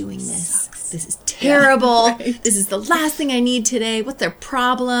are they doing this? This is terrible. Yeah, right. This is the last thing I need today. What's their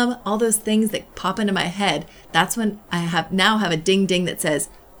problem? All those things that pop into my head. That's when I now have a ding ding that says,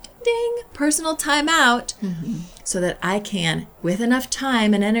 ding, personal time out, so that I can, with enough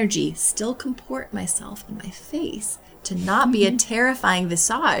time and energy, still comport myself in my face, to not be a terrifying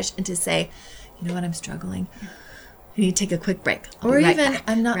visage, and to say, you know what, I'm struggling. I need to take a quick break. Or even,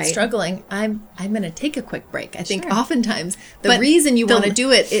 I'm not struggling. I'm going to take a quick break. I think oftentimes the reason you want to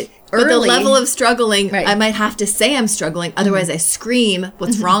do it But the early, level of struggling, Right. I might have to say I'm struggling. Otherwise, I scream,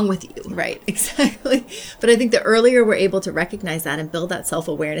 what's wrong with you? Right, exactly. But I think the earlier we're able to recognize that and build that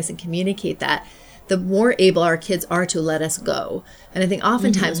self-awareness and communicate that, the more able our kids are to let us go. And I think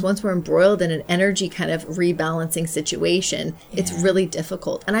oftentimes once we're embroiled in an energy kind of rebalancing situation, it's really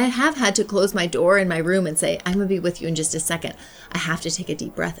difficult. And I have had to close my door in my room and say, I'm going to be with you in just a second. I have to take a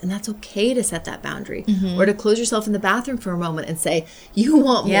deep breath. And that's okay to set that boundary. Or to close yourself in the bathroom for a moment and say, you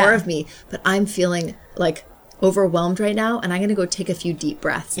want more of me, but I'm feeling like overwhelmed right now, and I'm going to go take a few deep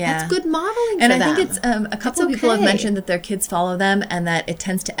breaths. Yeah. That's good modeling And for I them. think it's a couple of people have mentioned that their kids follow them and that it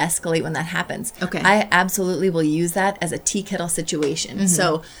tends to escalate when that happens. Okay. I absolutely will use that as a tea kettle situation.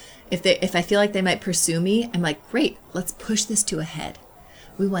 So if I feel like they might pursue me, I'm like, great, let's push this to a head.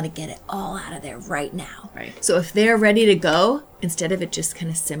 We want to get it all out of there right now. Right. So if they're ready to go, instead of it just kind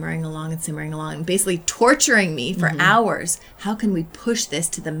of simmering along and basically torturing me for hours, how can we push this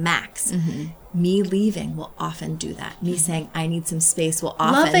to the max? Me leaving will often do that. Me saying I need some space will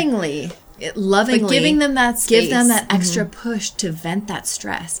often lovingly lovingly, but giving them that space. give them that extra push to vent that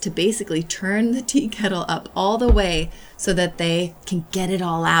stress, to basically turn the tea kettle up all the way so that they can get it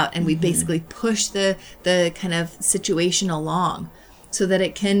all out, and we basically push the kind of situation along so that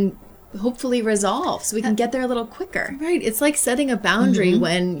it can hopefully resolve, so we can get there a little quicker. Right. It's like setting a boundary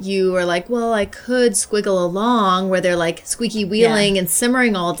when you are like, well, I could squiggle along, where they're like squeaky wheeling and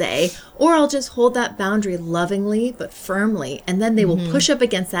simmering all day, or I'll just hold that boundary lovingly but firmly, and then they will push up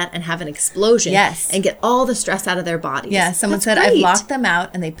against that and have an explosion and get all the stress out of their bodies. Yeah, someone That's said, great. I've locked them out,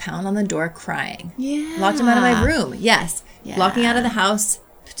 and they pound on the door crying. Yeah. Locked them out of my room. Yes. Yeah. Locking out of the house,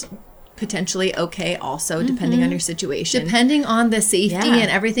 potentially okay also, depending on your situation. Depending on the safety and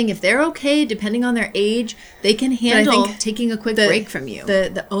everything, if they're okay, depending on their age, they can handle taking a quick break from you.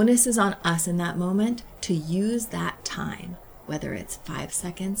 The onus is on us in that moment to use that time, whether it's 5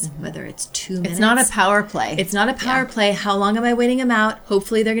 seconds, whether it's 2 minutes. It's not a power play. It's not a power play. How long am I waiting them out?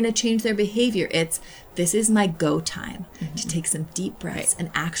 Hopefully they're going to change their behavior. This is my go time to take some deep breaths and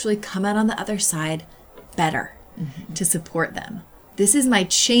actually come out on the other side better to support them. This is my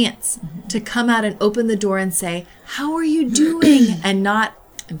chance to come out and open the door and say, how are you doing? And not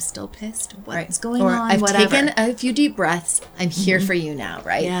I'm still pissed. What's Right. going or on? I've Whatever. taken a few deep breaths. I'm here for you now,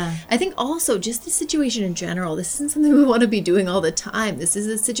 right? Yeah. I think also just the situation in general, this isn't something we want to be doing all the time. This is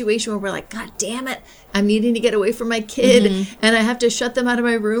a situation where we're like, God damn it, I'm needing to get away from my kid and I have to shut them out of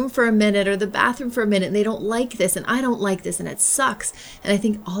my room for a minute or the bathroom for a minute, and they don't like this and I don't like this and it sucks. And I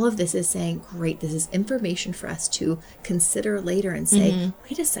think all of this is saying, great, this is information for us to consider later and say,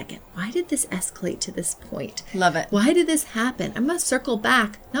 wait a second, why did this escalate to this point? Love it. Why did this happen? I'm going to circle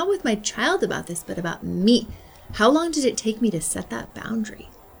back, not with my child about this, but about me. How long did it take me to set that boundary?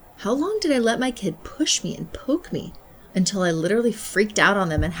 How long did I let my kid push me and poke me until I literally freaked out on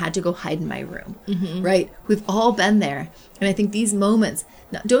them and had to go hide in my room? Right? We've all been there. And I think these moments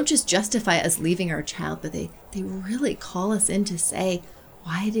don't just justify us leaving our child, but they really call us in to say,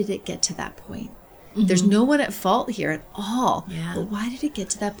 why did it get to that point? There's no one at fault here at all. Yeah. But why did it get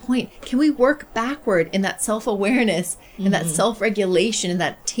to that point? Can we work backward in that self-awareness and that self-regulation and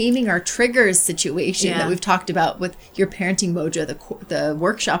that taming our triggers situation that we've talked about with your Parenting Mojo, the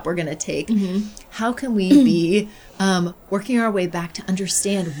workshop we're going to take? How can we be working our way back to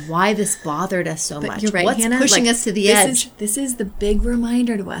understand why this bothered us so much? You're right, What's Hannah. pushing us to the edge? This is the big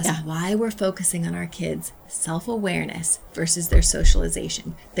reminder to us Yeah. why we're focusing on our kids' self-awareness versus their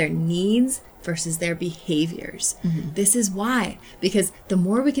socialization, their needs versus their behaviors. This is why, because the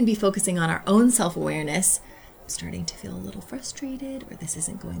more we can be focusing on our own self-awareness, I'm starting to feel a little frustrated, or this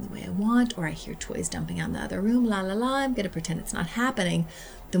isn't going the way I want, or I hear toys dumping out in the other room, la la la, I'm going to pretend it's not happening.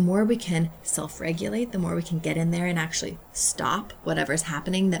 The more we can self-regulate, the more we can get in there and actually stop whatever's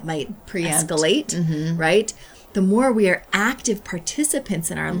happening that might escalate, right? The more we are active participants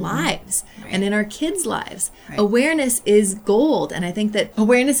in our lives and in our kids' lives. Awareness is gold. And I think that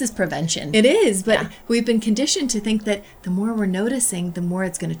Awareness is prevention. it is, but we've been conditioned to think that the more we're noticing, the more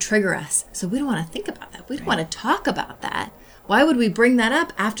it's going to trigger us. So we don't want to think about that. We don't want to talk about that. Why would we bring that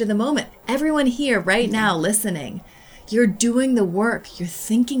up after the moment? Everyone here right now listening, you're doing the work. You're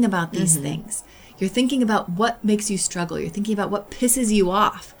thinking about these things. You're thinking about what makes you struggle. You're thinking about what pisses you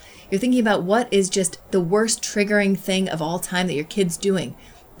off. You're thinking about what is just the worst triggering thing of all time that your kid's doing.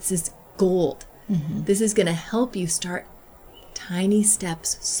 This is gold. This is going to help you start tiny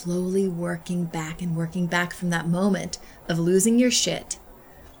steps, slowly working back from that moment of losing your shit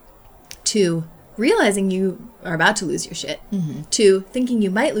to realizing you are about to lose your shit, to thinking you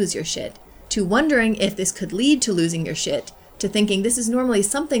might lose your shit, to wondering if this could lead to losing your shit, to thinking this is normally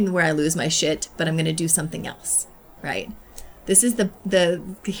something where I lose my shit, but I'm going to do something else, right? This is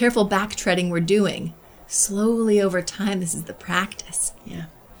the careful backtreading we're doing. Slowly over time, this is the practice. Yeah.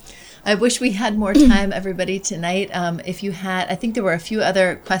 I wish we had more time, everybody, tonight. If you had, I think there were a few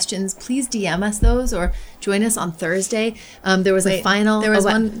other questions. Please DM us those or join us on Thursday. There was a final. There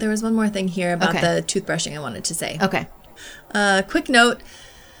was one more thing here about the toothbrushing I wanted to say. Okay. Quick note.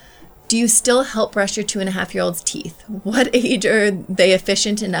 Do you still help brush your 2.5-year-old's teeth? What age are they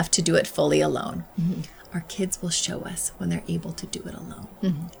efficient enough to do it fully alone? Our kids will show us when they're able to do it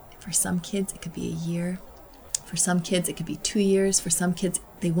alone. For some kids, it could be a year. For some kids, it could be 2 years. For some kids,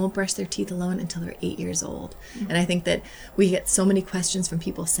 they won't brush their teeth alone until they're 8 years old. And I think that we get so many questions from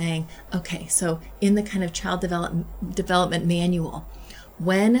people saying, okay, so in the kind of child development manual,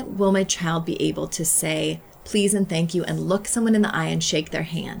 when will my child be able to say please and thank you and look someone in the eye and shake their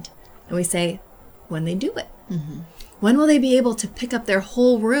hand? And we say, when they do it. When will they be able to pick up their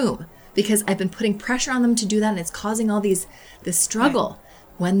whole room? Because I've been putting pressure on them to do that and it's causing all this struggle.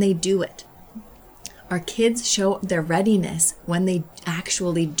 When they do it. Our kids show their readiness when they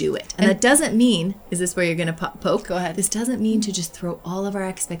actually do it. And that doesn't mean, is this where you're going to poke? Go ahead. This doesn't mean to just throw all of our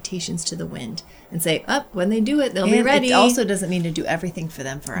expectations to the wind and say, when they do it, they'll be ready. It also doesn't mean to do everything for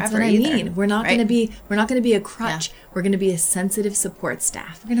them forever. That's what I mean. We're not going to be a crutch. Yeah. We're going to be a sensitive support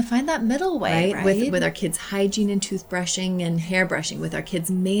staff. We're going to find that middle way, right? With our kids' hygiene and toothbrushing and hairbrushing, with our kids'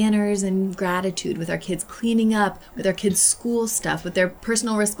 manners and gratitude, with our kids cleaning up, with our kids' school stuff, with their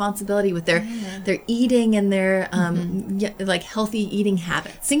personal responsibility, with their eating and their healthy eating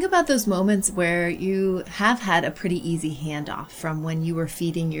habits. Think about those moments where you have had a pretty easy handoff from when you were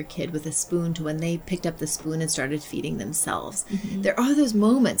feeding your kid with a spoon to when they picked up the spoon and started feeding themselves. There are those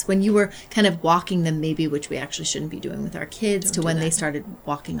moments when you were kind of walking them, maybe, which we actually shouldn't be doing with our kids, to when they started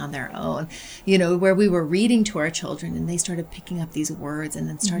walking on their own, where we were reading to our children and they started picking up these words and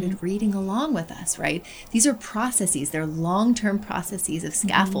then started reading along with us, right? These are processes. They're long-term processes of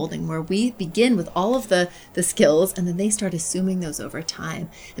scaffolding where we begin with all of the skills and then they start assuming those over time.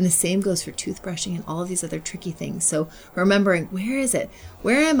 And the same goes for toothbrushing and all of these other tricky things. So remembering, where is it?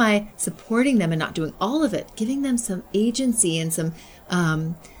 Where am I supporting them and not doing all of it? Giving them some agency and some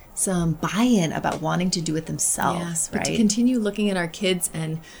some buy-in about wanting to do it themselves, But right? to continue looking at our kids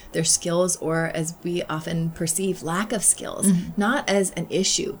and their skills, or as we often perceive, lack of skills, not as an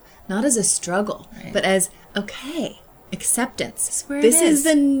issue, not as a struggle, but as, okay, acceptance. This is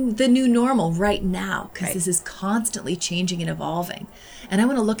the new normal right now, because this is constantly changing and evolving. And I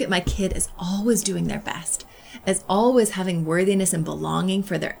want to look at my kid as always doing their best, as always having worthiness and belonging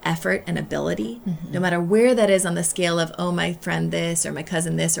for their effort and ability, no matter where that is on the scale of, oh, my friend this, or my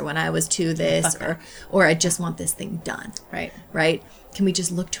cousin this, or when I was 2 this, or I just want this thing done. Right? Can we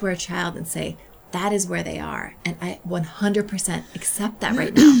just look to our child and say, that is where they are, and I 100% accept that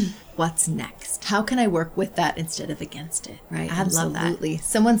right now. What's next? How can I work with that instead of against it? Right. Absolutely.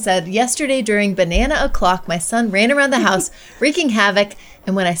 Someone said, yesterday during banana o'clock, my son ran around the house wreaking havoc.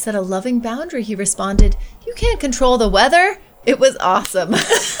 And when I set a loving boundary, he responded, "You can't control the weather." It was awesome.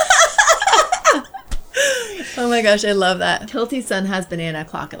 Oh my gosh, I love that. Kilty's son has banana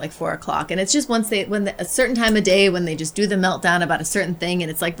o'clock at like 4 o'clock. And it's just a certain time of day when they just do the meltdown about a certain thing. And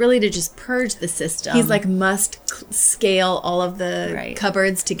it's like really to just purge the system. He's like must scale all of the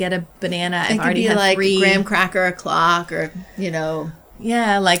cupboards to get a banana. I've already had like 3. graham cracker o'clock, or,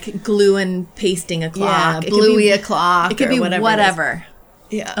 Yeah, like glue and pasting o'clock. Yeah, bluey o'clock. It could be whatever.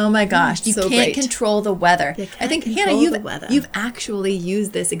 Yeah. Oh my gosh. You can't control the weather. I think, Hannah, you've actually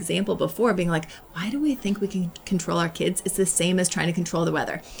used this example before, being like, why do we think we can control our kids? It's the same as trying to control the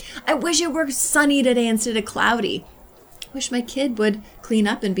weather. I wish it were sunny today instead of cloudy. I wish my kid would clean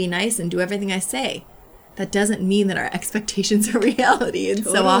up and be nice and do everything I say. That doesn't mean that our expectations are reality. And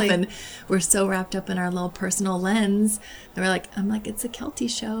so often we're so wrapped up in our little personal lens that I'm like, it's a Kelty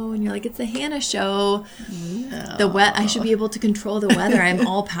show. And you're like, it's a Hannah show. No. I should be able to control the weather. I'm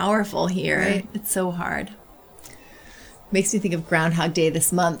all powerful here. Right. It's so hard. Makes me think of Groundhog Day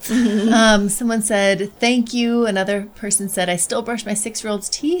this month. Someone said, thank you. Another person said, I still brush my 6-year-old's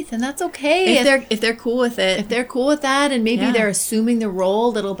teeth, and that's okay. If they're cool with it. If they're cool with that, and maybe they're assuming the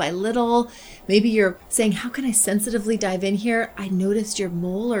role little by little. Maybe you're saying, how can I sensitively dive in here? I noticed your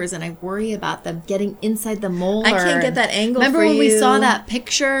molars, and I worry about them getting inside the molar. I can't get that angle Remember when we saw that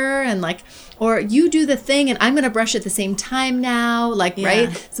picture, and or you do the thing, and I'm going to brush at the same time now,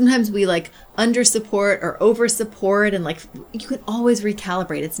 right? Sometimes we under support or over support, and you can always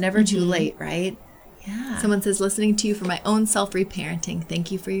recalibrate. It's never too late, right? Yeah. Someone says, listening to you for my own self-reparenting.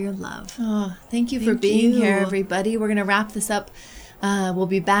 Thank you for your love. Oh, thank you for being here, everybody. We're going to wrap this up. We'll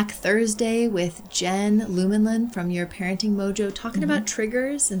be back Thursday with Jen Lumenlin from Your Parenting Mojo talking about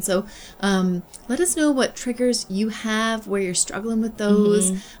triggers. And so let us know what triggers you have, where you're struggling with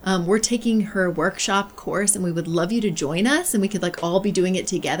those. We're taking her workshop course, and we would love you to join us. And we could all be doing it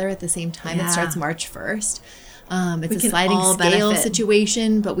together at the same time. It starts March 1st. It's a sliding scale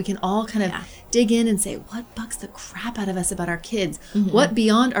situation, but we can all kind of dig in and say, what bugs the crap out of us about our kids? What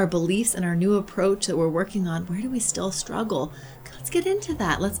beyond our beliefs and our new approach that we're working on, where do we still struggle? Let's get into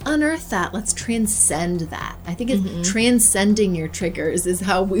that. Let's unearth that. Let's transcend that. I think it's transcending your triggers is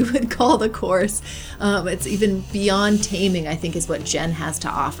how we would call the course. It's even beyond taming, I think, is what Jen has to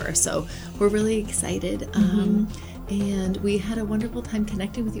offer. So we're really excited. And we had a wonderful time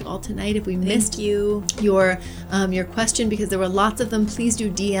connecting with you all tonight. If we missed your question, because there were lots of them, please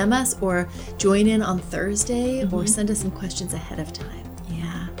do DM us or join in on Thursday or send us some questions ahead of time.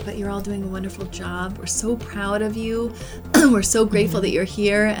 But you're all doing a wonderful job. We're so proud of you. We're so grateful that you're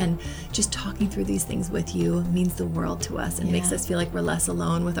here, and just talking through these things with you means the world to us and makes us feel like we're less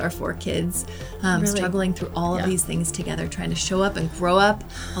alone with our 4 kids, struggling through all of these things together, trying to show up and grow up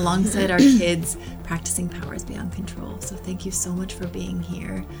alongside our kids, practicing powers beyond control. So thank you so much for being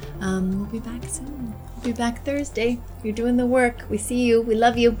here. We'll be back soon. We'll be back Thursday. You're doing the work. We see you. We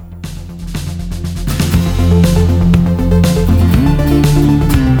love you.